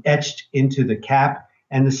etched into the cap.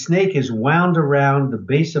 And the snake is wound around the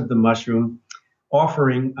base of the mushroom,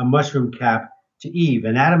 offering a mushroom cap to Eve.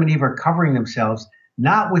 And Adam and Eve are covering themselves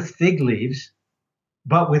not with fig leaves,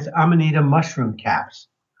 but with Amanita mushroom caps.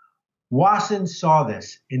 Wasson saw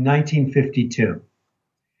this in 1952,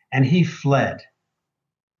 and he fled.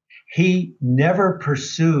 He never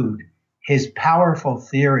pursued his powerful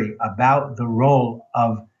theory about the role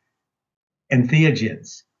of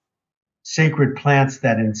entheogens, sacred plants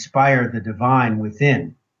that inspire the divine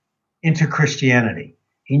within, into Christianity.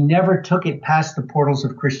 He never took it past the portals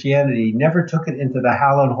of Christianity. He never took it into the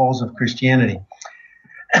hallowed halls of Christianity.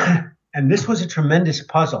 And this was a tremendous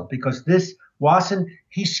puzzle because Wasson,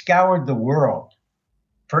 he scoured the world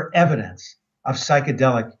for evidence of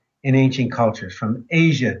psychedelic in ancient cultures, from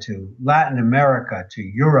Asia to Latin America to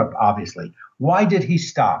Europe, obviously. Why did he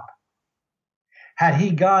stop? Had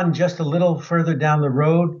he gone just a little further down the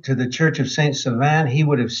road to the Church of Saint Savin, he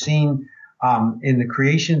would have seen in the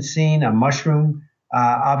creation scene a mushroom,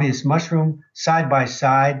 obvious mushroom, side by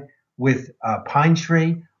side with a pine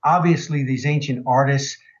tree. Obviously, these ancient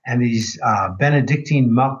artists and these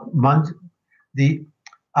Benedictine monks,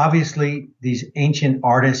 obviously these ancient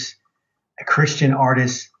artists, Christian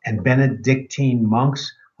artists, and Benedictine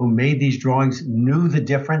monks who made these drawings knew the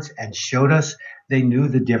difference and showed us they knew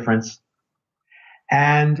the difference.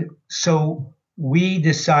 And so we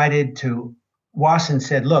decided Wasson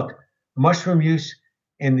said, look, mushroom use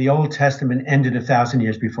in the Old Testament ended 1,000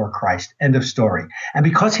 years before Christ. End of story. And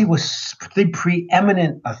because he was the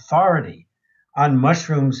preeminent authority on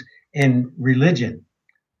mushrooms in religion,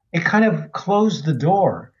 it kind of closed the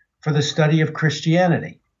door for the study of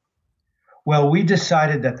Christianity. Well, we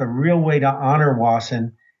decided that the real way to honor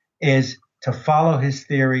Wasson is to follow his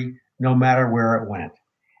theory no matter where it went.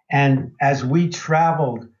 And as we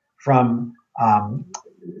traveled from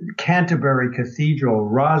Canterbury Cathedral,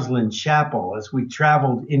 Roslin Chapel, as we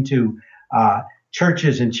traveled into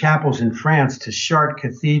churches and chapels in France to Chartres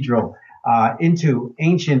Cathedral, into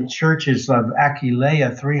ancient churches of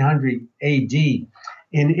Aquileia, 300 AD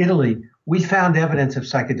in Italy, we found evidence of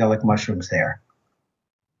psychedelic mushrooms there.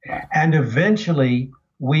 And eventually,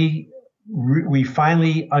 we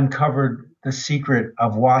finally uncovered the secret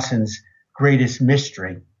of Wasson's greatest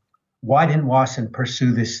mystery. Why didn't Wasson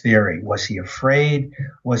pursue this theory? Was he afraid?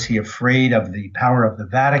 Was he afraid of the power of the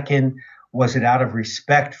Vatican? Was it out of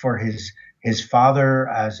respect for his father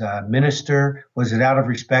as a minister? Was it out of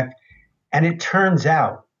respect? And it turns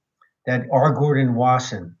out that R. Gordon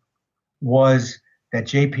Wasson was that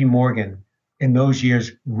J.P. Morgan in those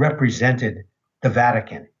years represented the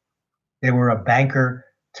Vatican. They were a banker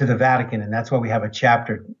to the Vatican, and that's why we have a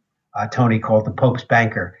chapter, Tony, called The Pope's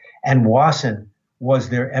Banker. And Wasson was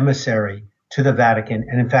their emissary to the Vatican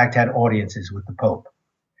and, in fact, had audiences with the Pope.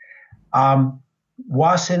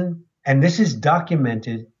 Wasson, and this is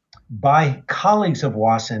documented by colleagues of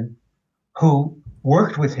Wasson who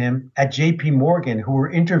worked with him at J.P. Morgan, who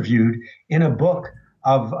were interviewed in a book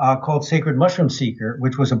called Sacred Mushroom Seeker,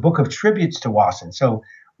 which was a book of tributes to Wasson. So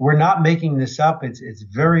we're not making this up. It's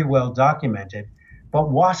very well documented.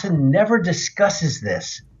 But Wasson never discusses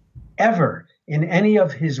this ever in any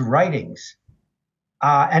of his writings.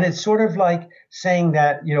 And it's sort of like saying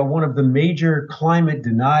that, one of the major climate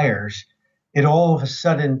deniers, it all of a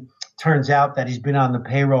sudden turns out that he's been on the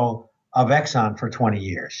payroll of Exxon for 20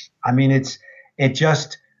 years. I mean, it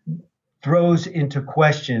just throws into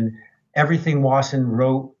question everything Wasson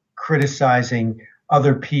wrote criticizing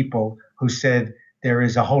other people who said there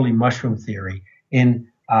is a holy mushroom theory in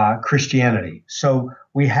Christianity. So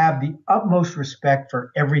we have the utmost respect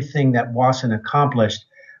for everything that Wasson accomplished,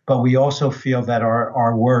 but we also feel that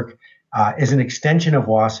our work is an extension of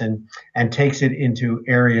Wasson and takes it into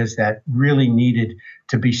areas that really needed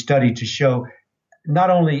to be studied to show not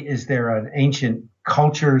only is there an ancient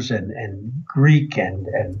cultures and Greek and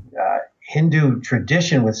Hindu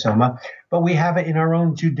tradition with soma, but we have it in our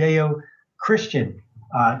own Judeo-Christian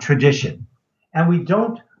tradition. And we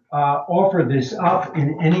don't offer this up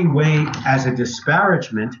in any way as a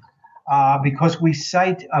disparagement because we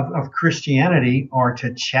cite of Christianity or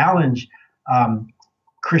to challenge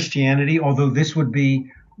Christianity, although this would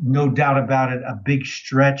be no doubt about it a big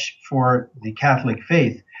stretch for the Catholic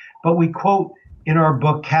faith. But we quote in our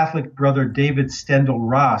book Catholic brother David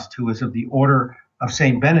Stendhal-Rast, who is of the Order of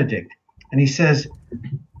St. Benedict. And he says,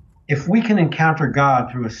 if we can encounter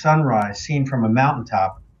God through a sunrise seen from a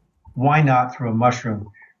mountaintop, why not through a mushroom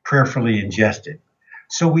prayerfully ingested?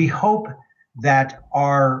 So we hope that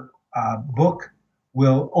our book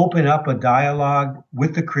will open up a dialogue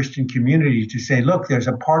with the Christian community to say, look, there's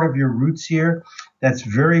a part of your roots here that's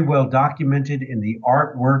very well documented in the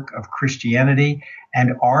artwork of Christianity.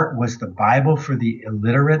 And art was the Bible for the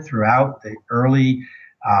illiterate throughout the early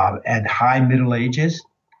and high Middle Ages.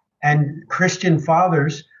 And Christian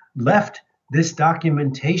fathers left this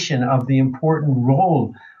documentation of the important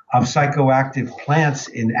role of psychoactive plants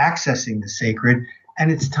in accessing the sacred.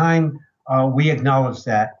 And it's time we acknowledge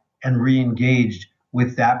that and re-engaged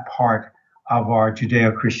with that part of our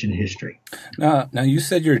Judeo-Christian history. Now you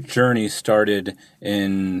said your journey started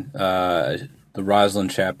in the Roslin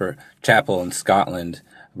Chapel in Scotland,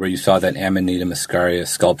 where you saw that Amanita muscaria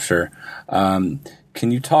sculpture. Can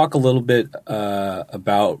you talk a little bit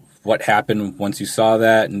about what happened once you saw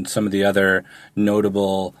that and some of the other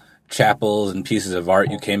notable chapels and pieces of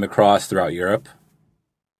art you came across throughout Europe?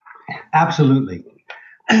 Absolutely.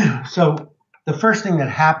 So the first thing that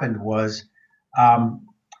happened was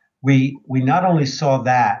we not only saw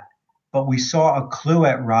that, but we saw a clue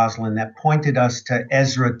at Roslin that pointed us to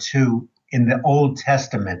Ezra 2 in the Old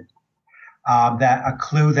Testament, that a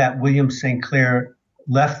clue that William St. Clair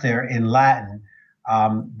left there in Latin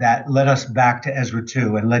that led us back to Ezra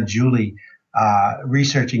 2 and led Julie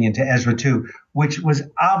researching into Ezra 2, which was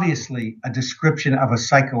obviously a description of a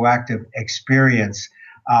psychoactive experience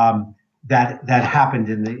that happened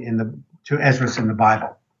to Ezra in the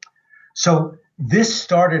Bible. So this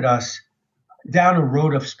started us down a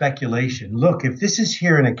road of speculation. Look, if this is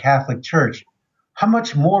here in a Catholic church, how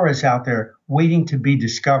much more is out there waiting to be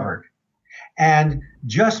discovered? And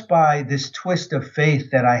just by this twist of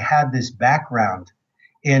faith that I had this background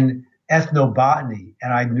in ethnobotany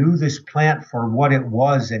and I knew this plant for what it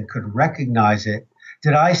was and could recognize it,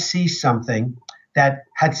 did I see something that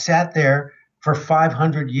had sat there for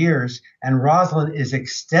 500 years, and Roslin is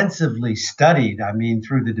extensively studied, I mean,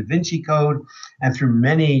 through the Da Vinci Code and through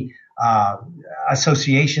many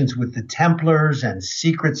associations with the Templars and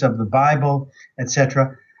secrets of the Bible,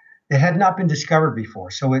 etc. It had not been discovered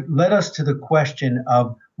before. So it led us to the question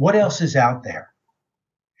of what else is out there.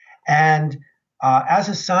 And as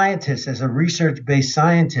a scientist, as a research-based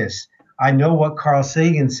scientist, I know what Carl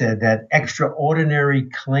Sagan said, that extraordinary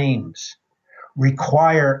claims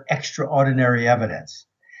require extraordinary evidence.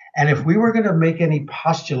 And if we were going to make any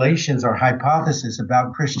postulations or hypotheses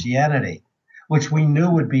about Christianity, which we knew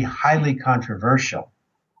would be highly controversial,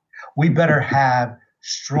 we better have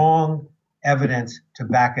strong evidence to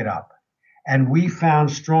back it up. And we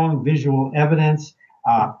found strong visual evidence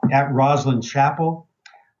at Roslin Chapel.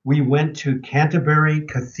 We went to Canterbury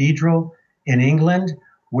Cathedral in England,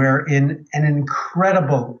 where in an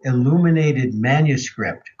incredible illuminated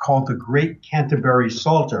manuscript called the Great Canterbury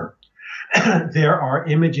Psalter, there are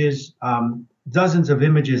images, dozens of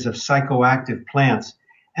images of psychoactive plants.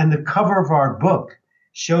 And the cover of our book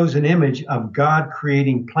shows an image of God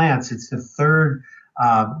creating plants. It's the third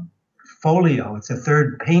folio. It's the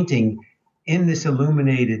third painting in this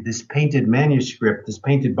painted manuscript, this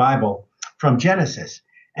painted Bible from Genesis.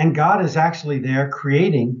 And God is actually there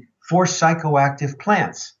creating 4 psychoactive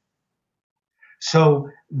plants. So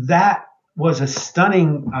that was a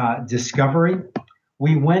stunning discovery.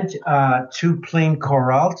 We went to Plaine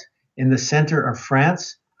Corault in the center of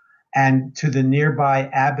France and to the nearby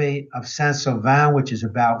Abbey of Saint-Sauvin, which is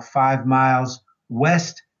about 5 miles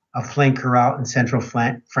west of Plaine Corault in central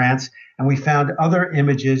France. And we found other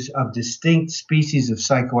images of distinct species of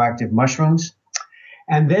psychoactive mushrooms.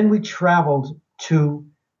 And then we traveled to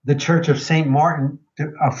the Church of St. Martin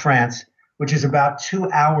of France, which is about 2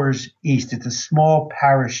 hours east. It's a small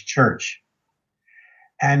parish church.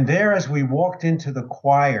 And there, as we walked into the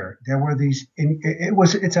choir, there were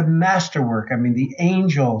it's a masterwork. I mean, the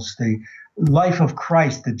angels, the life of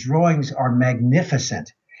Christ, the drawings are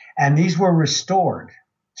magnificent. And these were restored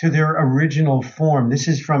to their original form. This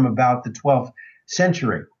is from about the 12th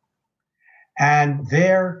century. And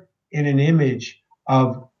there, in an image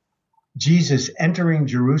of Jesus entering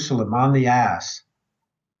Jerusalem on the ass,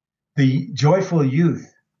 the joyful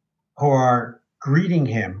youth who are greeting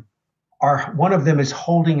him one of them is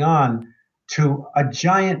holding on to a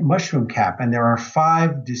giant mushroom cap, and there are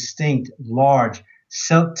 5 distinct, large,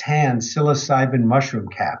 silk-tan psilocybin mushroom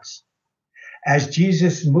caps. As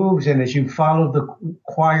Jesus moves and as you follow the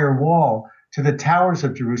choir wall to the towers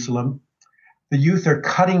of Jerusalem, the youth are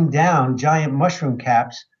cutting down giant mushroom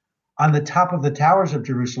caps on the top of the towers of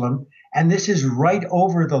Jerusalem, and this is right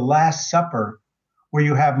over the Last Supper, where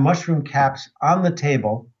you have mushroom caps on the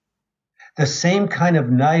table. The same kind of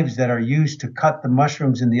knives that are used to cut the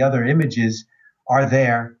mushrooms in the other images are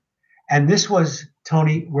there. And this was,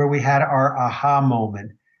 Tony, where we had our aha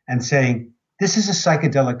moment and saying, this is a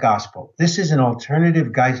psychedelic gospel. This is an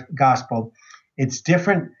alternative gospel. It's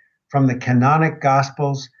different from the canonic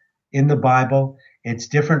gospels in the Bible. It's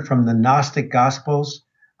different from the Gnostic gospels.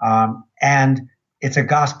 And it's a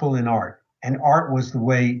gospel in art. And art was the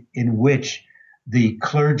way in which the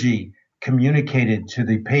clergy communicated to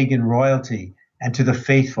the pagan royalty and to the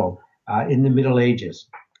faithful in the Middle Ages.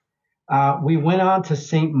 We went on to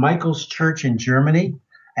St. Michael's Church in Germany,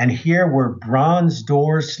 and here were bronze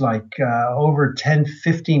doors like over 10,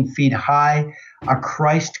 15 feet high, a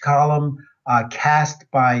Christ column cast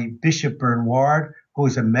by Bishop Bernward, who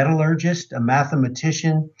was a metallurgist, a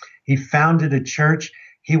mathematician. He founded a church.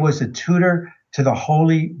 He was a tutor to the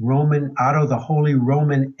Holy Roman Otto, the Holy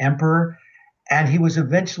Roman Emperor, and he was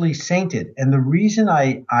eventually sainted. And the reason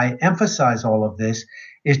I emphasize all of this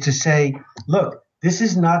is to say, look, this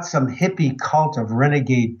is not some hippie cult of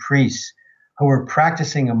renegade priests who were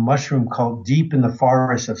practicing a mushroom cult deep in the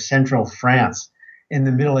forests of central France in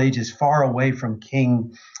the Middle Ages, far away from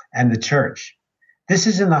king and the church. This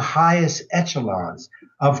is in the highest echelons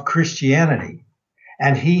of Christianity.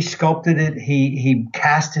 And he sculpted it, he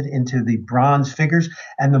cast it into the bronze figures,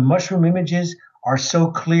 and the mushroom images are so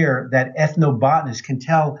clear that ethnobotanists can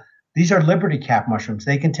tell these are liberty cap mushrooms.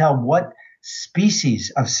 They can tell what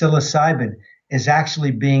species of psilocybin is actually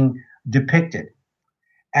being depicted.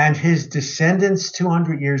 And his descendants,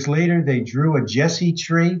 200 years later, they drew a Jesse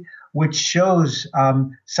tree, which shows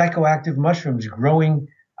psychoactive mushrooms growing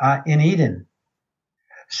in Eden.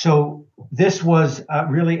 So this was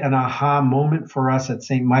really an aha moment for us at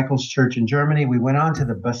St. Michael's Church in Germany. We went on to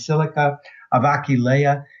the Basilica of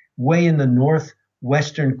Aquileia, way in the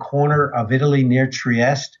northwestern corner of Italy near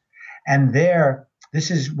Trieste. And there,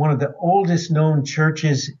 this is one of the oldest known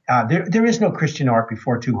churches. There is no Christian art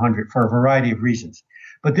before 200 for a variety of reasons.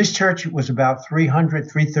 But this church was about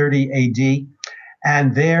 300, 330 AD.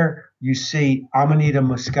 And there you see Amanita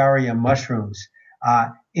muscaria mushrooms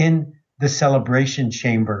in the celebration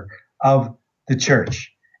chamber of the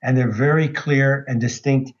church. And they're very clear and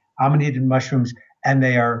distinct Amanita mushrooms, and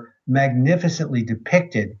they are magnificently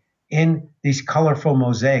depicted in these colorful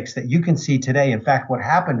mosaics that you can see today. In fact, what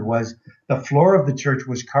happened was the floor of the church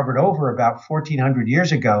was covered over about 1400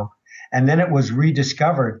 years ago, and then it was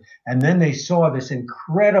rediscovered. And then they saw this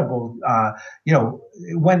incredible,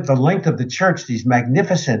 it went the length of the church, these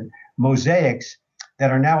magnificent mosaics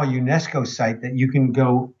that are now a UNESCO site that you can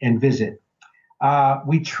go and visit.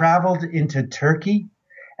 We traveled into Turkey,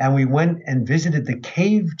 and we went and visited the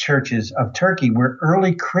cave churches of Turkey, where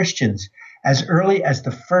early Christians, as early as the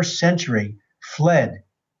 1st century, fled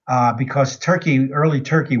because early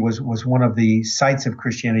Turkey was one of the sites of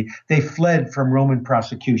Christianity. They fled from Roman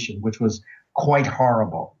prosecution, which was quite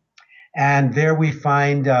horrible. And there we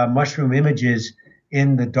find mushroom images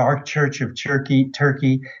in the dark church of Turkey,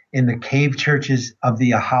 in the cave churches of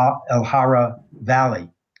the El Hara Valley.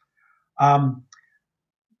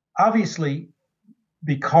 Obviously,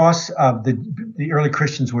 because of the early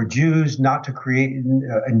Christians were Jews, not to create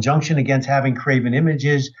an injunction against having graven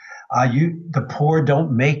images. The poor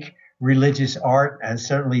don't make religious art and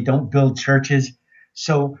certainly don't build churches.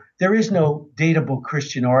 So there is no datable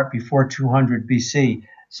Christian art before 200 BC.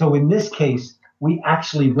 So in this case, we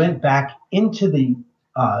actually went back into the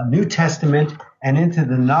New Testament and into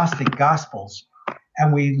the Gnostic Gospels,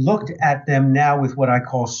 and we looked at them now with what I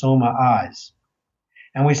call soma eyes.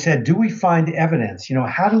 And we said, do we find evidence?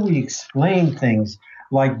 How do we explain things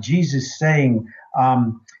like Jesus saying,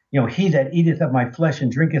 he that eateth of my flesh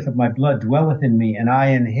and drinketh of my blood dwelleth in me, and I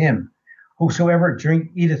in him. Whosoever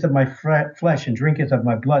eateth of my flesh and drinketh of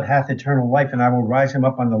my blood hath eternal life, and I will rise him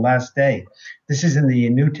up on the last day. This is in the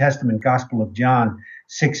New Testament Gospel of John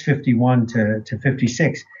 6:51 to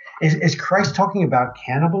 56. Is Christ talking about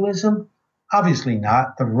cannibalism? Obviously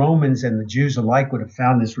not. The Romans and the Jews alike would have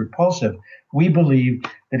found this repulsive. We believe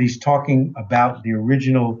that he's talking about the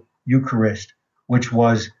original Eucharist, which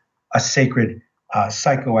was a sacred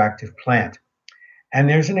psychoactive plant. And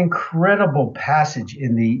there's an incredible passage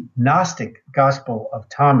in the Gnostic Gospel of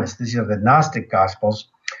Thomas. These are the Gnostic Gospels,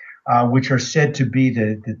 which are said to be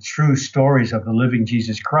the true stories of the living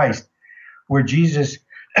Jesus Christ, where Jesus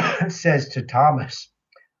says to Thomas,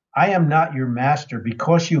 I am not your master.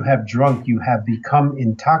 Because you have drunk, you have become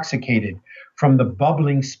intoxicated from the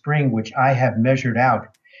bubbling spring which I have measured out.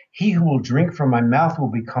 He who will drink from my mouth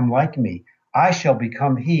will become like me. I shall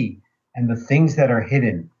become he, and the things that are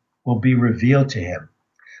hidden will be revealed to him.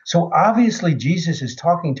 So obviously Jesus is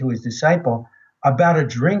talking to his disciple about a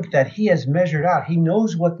drink that he has measured out. He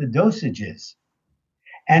knows what the dosage is.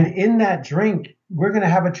 And in that drink, we're going to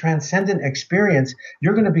have a transcendent experience.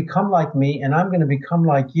 You're going to become like me, and I'm going to become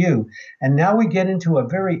like you. And now we get into a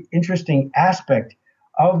very interesting aspect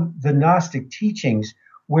of the Gnostic teachings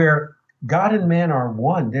where God and man are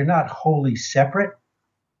one. They're not wholly separate.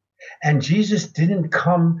 And Jesus didn't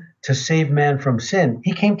come to save man from sin.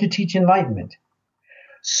 He came to teach enlightenment.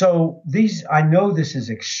 So I know this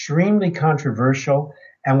is extremely controversial,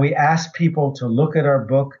 and we ask people to look at our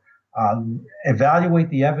book, evaluate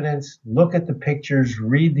the evidence, look at the pictures,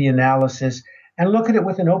 read the analysis, and look at it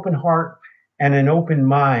with an open heart and an open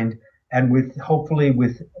mind, and hopefully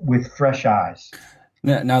with fresh eyes.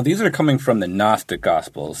 Now, these are coming from the Gnostic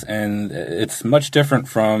Gospels, and it's much different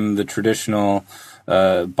from the traditional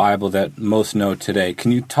Bible that most know today.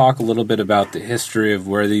 Can you talk a little bit about the history of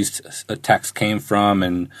where these texts came from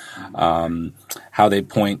and how they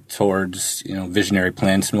point towards, visionary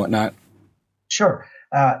plans and whatnot? Sure.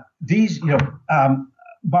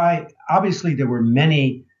 Obviously there were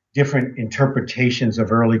many different interpretations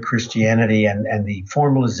of early Christianity and the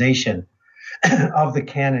formalization of the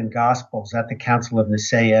canon Gospels at the Council of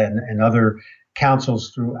Nicaea and other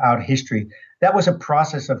councils throughout history. That was a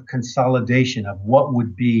process of consolidation of what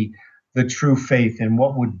would be the true faith and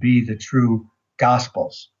what would be the true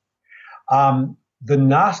Gospels. The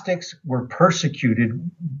Gnostics were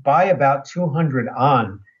persecuted by about 200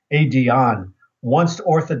 AD on, once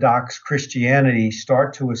Orthodox Christianity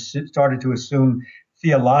started to assume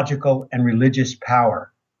theological and religious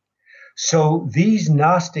power. So these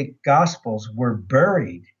Gnostic Gospels were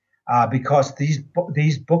buried because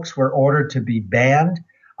these books were ordered to be banned.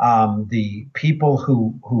 The people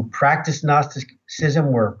who practiced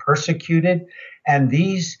Gnosticism were persecuted, and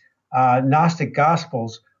these Gnostic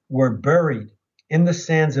Gospels were buried in the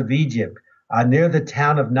sands of Egypt near the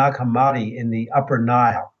town of Nag Hammadi in the Upper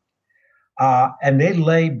Nile. And they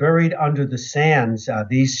lay buried under the sands,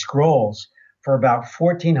 these scrolls, for about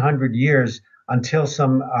 1,400 years until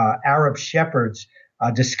some Arab shepherds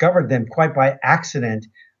discovered them quite by accident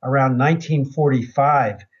around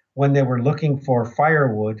 1945 when they were looking for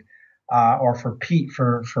firewood or for peat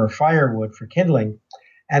for firewood for kindling.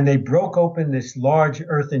 And they broke open this large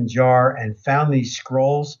earthen jar and found these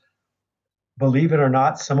scrolls. Believe it or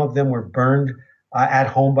not, some of them were burned at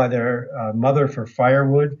home by their mother for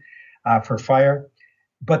firewood, for fire.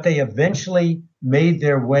 But they eventually made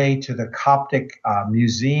their way to the Coptic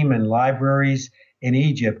museum and libraries in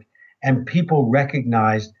Egypt, and people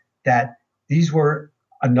recognized that these were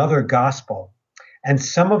another gospel. And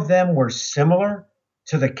some of them were similar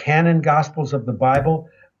to the canon gospels of the Bible,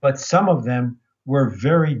 but some of them were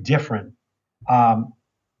very different,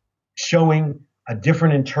 showing a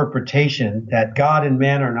different interpretation that God and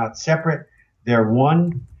man are not separate, they're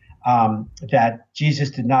one, that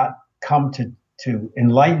Jesus did not come to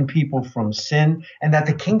enlighten people from sin, and that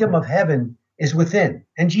the kingdom of heaven is within.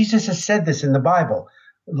 And Jesus has said this in the Bible.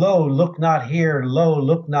 Lo, look not here. Lo,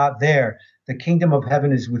 look not there. The kingdom of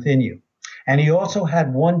heaven is within you. And he also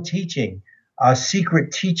had one teaching, a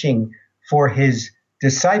secret teaching for his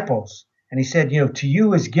disciples. And he said, to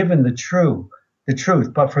you is given the truth,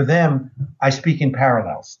 but for them, I speak in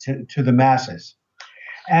parallels to the masses.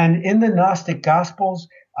 And in the Gnostic Gospels,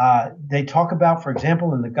 they talk about, for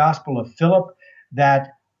example, in the Gospel of Philip, that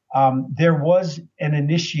there was an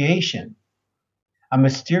initiation, a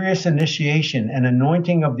mysterious initiation, an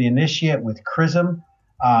anointing of the initiate with chrism,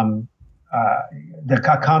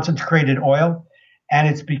 the concentrated oil. And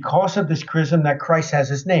it's because of this chrism that Christ has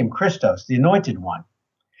his name, Christos, the anointed one.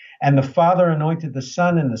 And the Father anointed the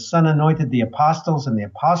Son, and the Son anointed the apostles, and the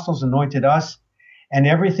apostles anointed us. And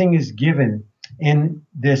everything is given in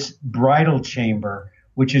this bridal chamber,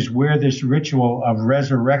 which is where this ritual of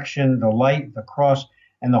resurrection, the light, the cross,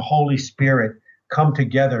 and the Holy Spirit come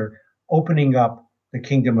together, opening up the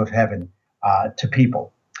kingdom of heaven to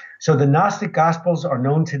people. So the Gnostic Gospels are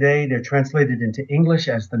known today. They're translated into English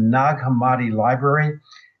as the Nag Hammadi Library,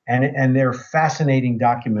 and they're fascinating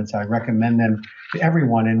documents. I recommend them to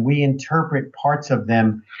everyone, and we interpret parts of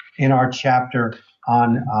them in our chapter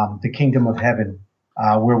on the kingdom of heaven,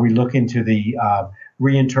 where we look into the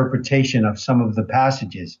reinterpretation of some of the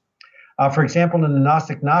passages. For example, in the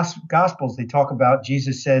Gnostic Gospels, they talk about,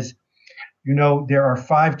 Jesus says, there are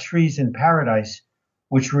 5 trees in paradise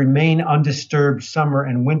which remain undisturbed summer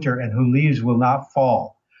and winter, and whose leaves will not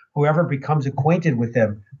fall. Whoever becomes acquainted with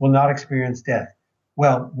them will not experience death.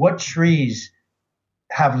 Well, what trees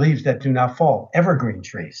have leaves that do not fall? Evergreen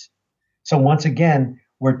trees. So once again,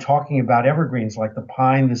 we're talking about evergreens like the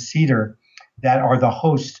pine, the cedar, that are the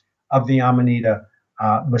host of the Amanita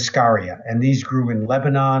muscaria. And these grew in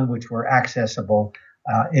Lebanon, which were accessible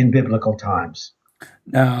in biblical times.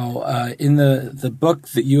 Now, in the book,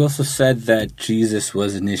 that you also said that Jesus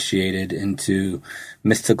was initiated into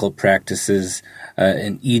mystical practices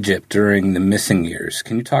in Egypt during the missing years.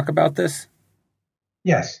 Can you talk about this?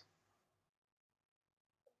 Yes.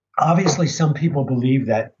 Obviously, some people believe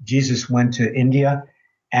that Jesus went to India.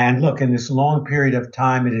 And look, in this long period of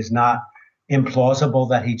time, it is not implausible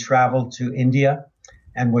that he traveled to India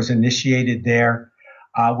and was initiated there.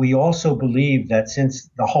 We also believe that since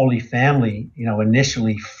the Holy Family,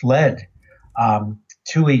 initially fled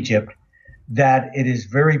to Egypt, that it is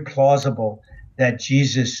very plausible that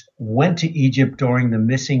Jesus went to Egypt during the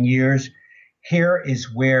missing years. Here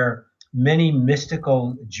is where many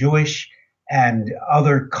mystical Jewish and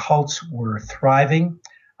other cults were thriving,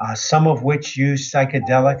 some of which used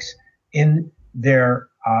psychedelics in their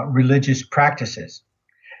religious practices.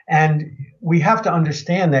 And we have to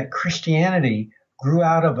understand that Christianity grew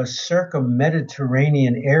out of a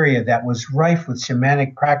circum-Mediterranean area that was rife with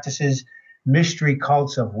shamanic practices, mystery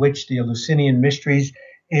cults, of which the Eleusinian Mysteries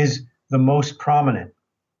is the most prominent.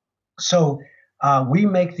 So we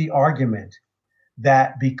make the argument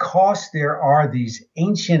that because there are these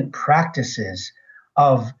ancient practices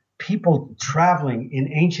of people traveling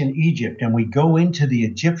in ancient Egypt, and we go into the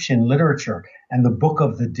Egyptian literature and the Book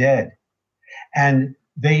of the Dead, and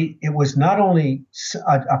it was not only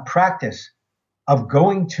a practice of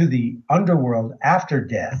going to the underworld after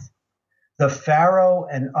death, the pharaoh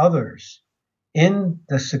and others in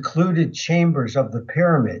the secluded chambers of the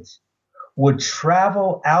pyramids would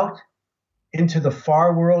travel out into the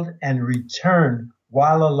far world and return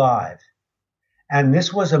while alive. And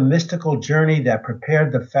this was a mystical journey that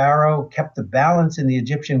prepared the pharaoh, kept the balance in the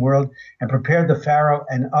Egyptian world, and prepared the pharaoh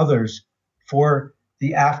and others for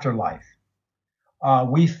the afterlife.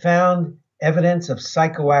 We found evidence of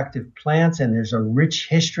psychoactive plants, and there's a rich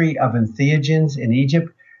history of entheogens in Egypt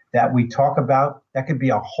that we talk about. That could be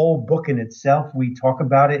a whole book in itself. We talk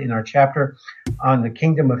about it in our chapter on the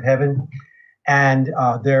Kingdom of Heaven. And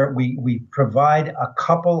there we provide a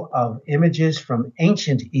couple of images from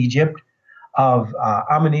ancient Egypt of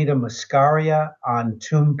Amanita muscaria on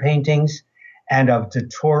tomb paintings, and of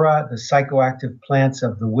Datura, the psychoactive plants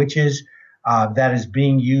of the witches, that is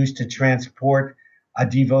being used to transport a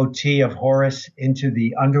devotee of Horus into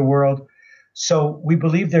the underworld. So we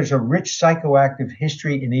believe there's a rich psychoactive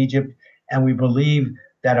history in Egypt, and we believe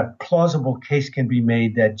that a plausible case can be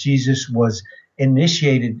made that Jesus was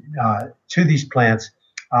initiated to these plants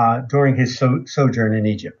during his sojourn in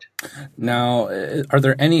Egypt. Now, are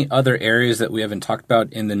there any other areas that we haven't talked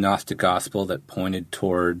about in the Gnostic Gospel that pointed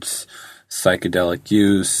towards psychedelic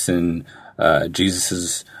use and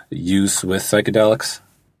Jesus's use with psychedelics?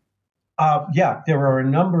 Yeah, there are a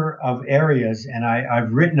number of areas, and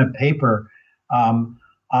I've written a paper on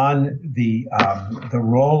the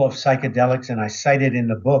role of psychedelics, and I cite it in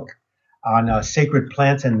the book on sacred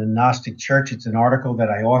plants in the Gnostic Church. It's an article that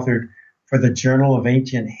I authored for the Journal of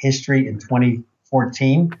Ancient History in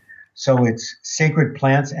 2014. So it's Sacred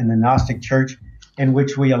Plants and the Gnostic Church, in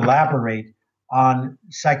which we elaborate on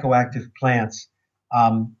psychoactive plants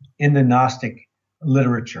in the Gnostic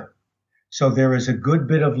literature. So there is a good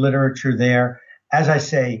bit of literature there. As I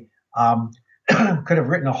say, could have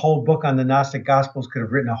written a whole book on the Gnostic Gospels, could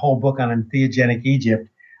have written a whole book on entheogenic Egypt,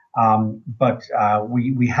 but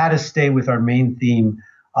we had to stay with our main theme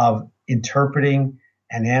of interpreting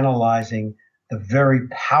and analyzing the very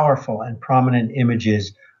powerful and prominent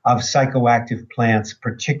images of psychoactive plants,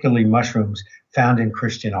 particularly mushrooms, found in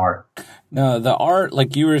Christian art. Now, the art,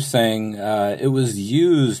 like you were saying, it was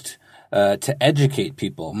used to educate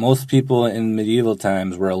people. Most people in medieval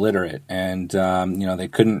times were illiterate, and they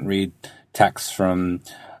couldn't read texts from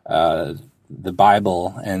the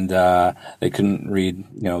Bible, and they couldn't read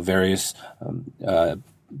various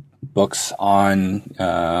books on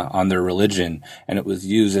their religion, and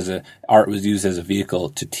art was used as a vehicle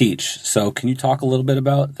to teach. So, can you talk a little bit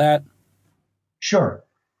about that? Sure.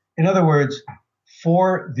 In other words,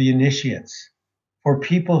 for the initiates, for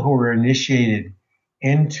people who were initiated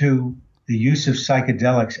into the use of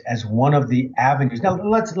psychedelics as one of the avenues. Now,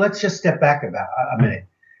 let's just step back about a minute.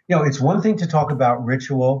 It's one thing to talk about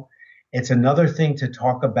ritual. It's another thing to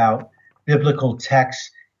talk about biblical texts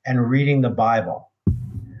and reading the Bible.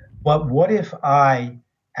 But what if I,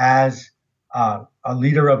 as a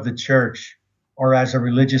leader of the church, or as a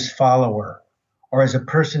religious follower, or as a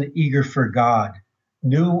person eager for God,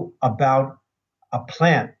 knew about a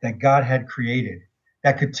plant that God had created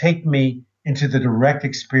that could take me into the direct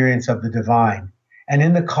experience of the divine? And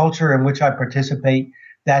in the culture in which I participate,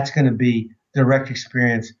 that's going to be direct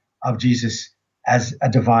experience of Jesus as a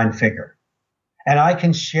divine figure. And I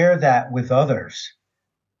can share that with others.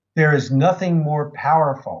 There is nothing more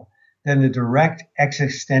powerful than the direct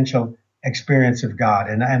existential experience of God.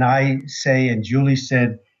 And I say, and Julie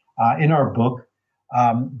said in our book,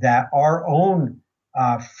 that our own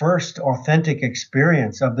first authentic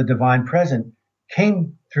experience of the divine present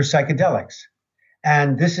came through psychedelics.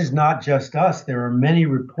 And this is not just us. There are many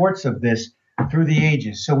reports of this through the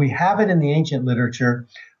ages. So we have it in the ancient literature.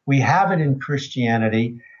 We have it in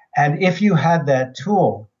Christianity. And if you had that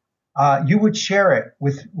tool, you would share it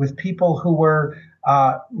with people who were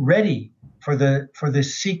ready for the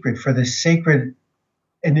secret, for the sacred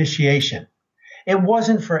initiation. It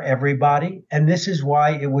wasn't for everybody, and this is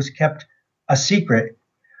why it was kept a secret.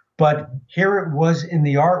 But here it was in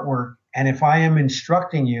the artwork, and if I am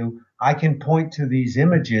instructing you, I can point to these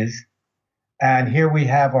images. And here we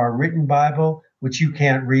have our written Bible, which you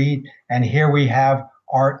can't read, and here we have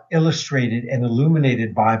our illustrated and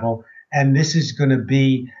illuminated Bible. And this is going to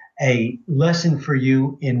be a lesson for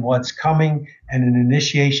you in what's coming and an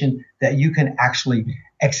initiation that you can actually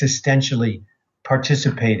existentially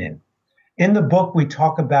participate in. In the book, we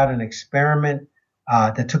talk about an experiment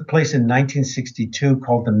that took place in 1962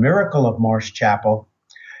 called The Miracle of Marsh Chapel,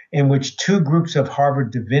 in which two groups of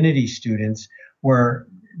Harvard divinity students were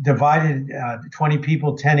divided, 20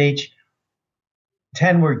 people, 10 each.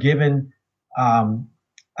 10 were given a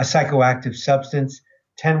psychoactive substance.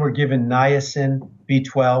 10 were given niacin,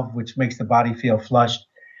 B12, which makes the body feel flushed.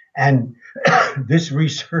 And this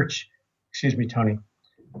research, excuse me, Tony,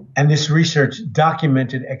 and this research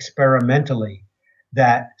documented experimentally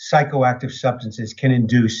that psychoactive substances can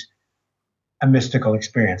induce a mystical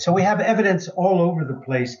experience. So we have evidence all over the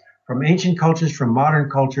place from ancient cultures, from modern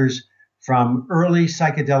cultures, from early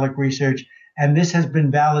psychedelic research, and this has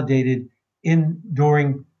been validated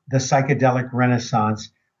during the psychedelic renaissance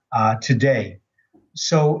today.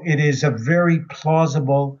 So it is a very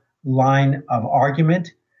plausible line of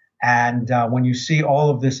argument. And when you see all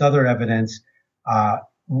of this other evidence,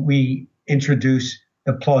 we introduce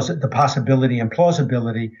the possibility and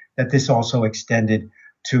plausibility that this also extended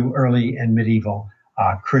to early and medieval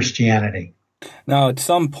Christianity. Now, at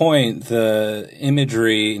some point, the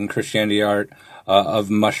imagery in Christianity art of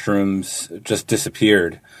mushrooms just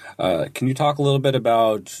disappeared. Can you talk a little bit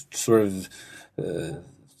about sort of the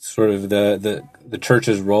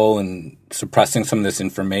church's role in suppressing some of this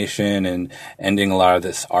information and ending a lot of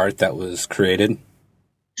this art that was created?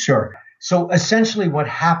 Sure. So essentially what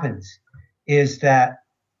happens is that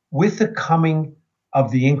with the coming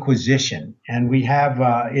of the Inquisition, and we have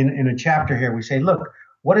in a chapter here, we say, look,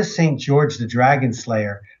 what does St. George the Dragon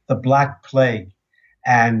Slayer, the Black Plague,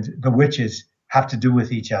 and the witches have to do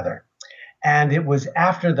with each other? And it was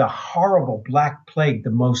after the horrible Black Plague,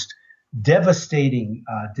 the most devastating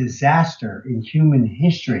disaster in human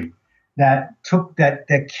history, that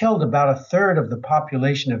killed about a third of the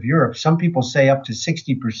population of Europe. Some people say up to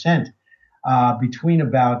 60%, between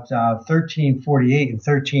about 1348 and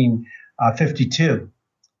 1352.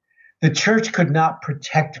 The church could not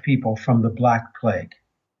protect people from the Black Plague.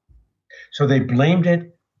 So they blamed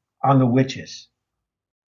it on the witches.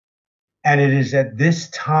 And it is at this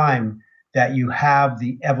time that you have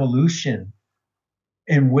the evolution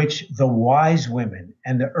in which the wise women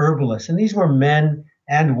and the herbalists, and these were men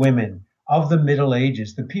and women of the Middle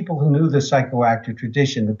Ages, the people who knew the psychoactive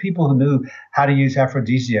tradition, the people who knew how to use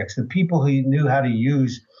aphrodisiacs, the people who knew how to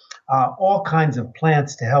use all kinds of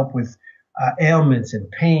plants to help with ailments and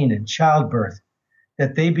pain and childbirth,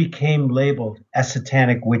 that they became labeled as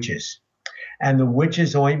satanic witches. And the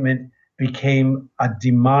witches' ointment became a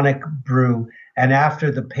demonic brew. And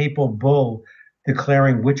after the papal bull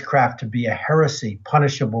declaring witchcraft to be a heresy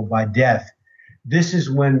punishable by death, this is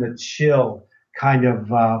when the chill kind of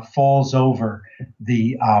falls over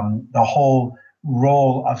the whole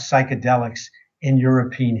role of psychedelics in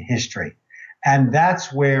European history. And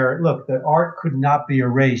that's where, look, the art could not be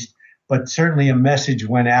erased, but certainly a message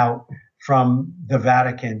went out from the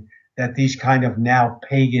Vatican that these kind of now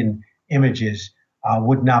pagan images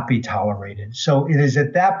would not be tolerated. So it is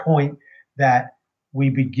at that point that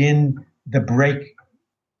the break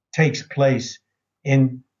takes place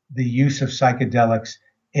in the use of psychedelics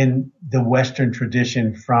in the Western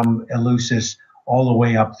tradition from Eleusis all the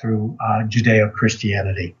way up through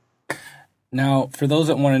Judeo-Christianity. Now, for those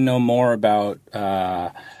that want to know more about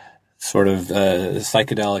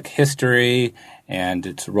psychedelic history and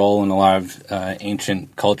its role in a lot of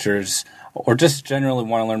ancient cultures, or just generally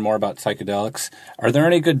want to learn more about psychedelics, are there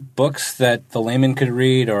any good books that the layman could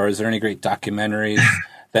read, or is there any great documentaries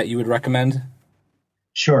that you would recommend?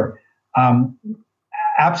 Sure.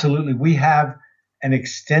 Absolutely. We have an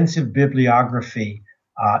extensive bibliography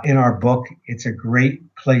in our book. It's a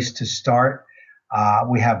great place to start.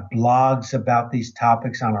 We have blogs about these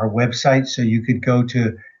topics on our website, so you could go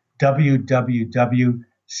to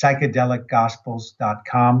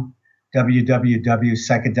www.psychedelicgospels.com,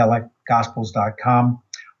 www.psychedelicgospels.com.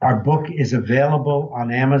 Our book is available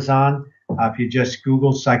on Amazon. If you just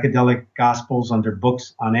Google Psychedelic Gospels under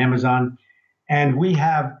books on Amazon. And we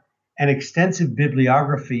have an extensive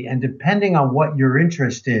bibliography, and depending on what your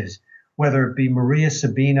interest is, whether it be Maria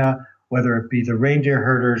Sabina, whether it be the reindeer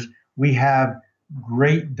herders, we have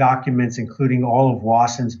great documents, including all of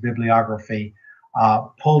Wasson's bibliography,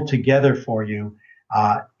 pulled together for you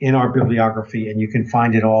in our bibliography, and you can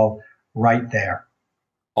find it all right there.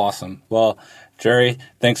 Awesome. Well, Jerry,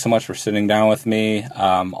 thanks so much for sitting down with me.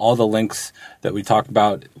 All the links that we talked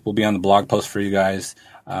about will be on the blog post for you guys.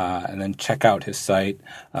 And then check out his site,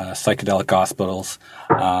 Psychedelic Gospels.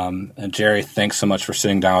 And Jerry, thanks so much for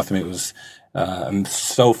sitting down with me. It was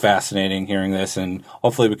so fascinating hearing this, and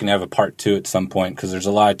hopefully we can have a part 2 at some point, because there's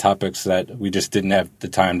a lot of topics that we just didn't have the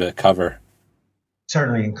time to cover.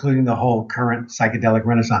 Certainly, including the whole current psychedelic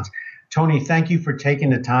renaissance. Tony, thank you for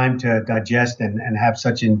taking the time to digest and have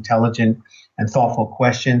such intelligent and thoughtful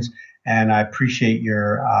questions. And I appreciate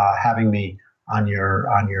your having me on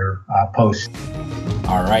your post.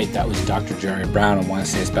 All right, that was Dr. Jerry Brown. I want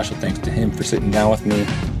to say a special thanks to him for sitting down with me.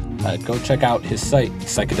 Go check out his site,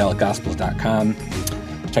 psychedelicgospels.com.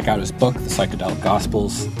 Check out his book, The Psychedelic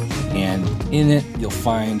Gospels. And in it, you'll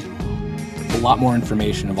find a lot more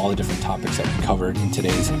information of all the different topics that we covered in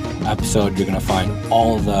today's episode. You're going to find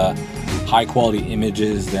all the high-quality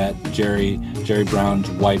images that Jerry Brown's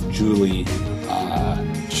wife, Julie,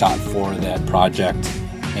 shot for that project.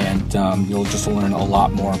 And you'll just learn a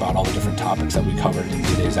lot more about all the different topics that we covered in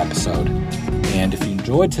today's episode. And if you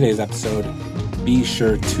enjoyed today's episode, be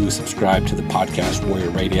sure to subscribe to the podcast Warrior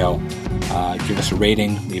Radio. Give us a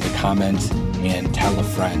rating, leave a comment, and tell a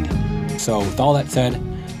friend. So with all that said,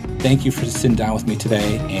 thank you for sitting down with me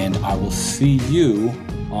today, and I will see you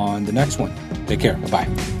on the next one. Take care.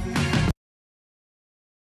 Bye-bye.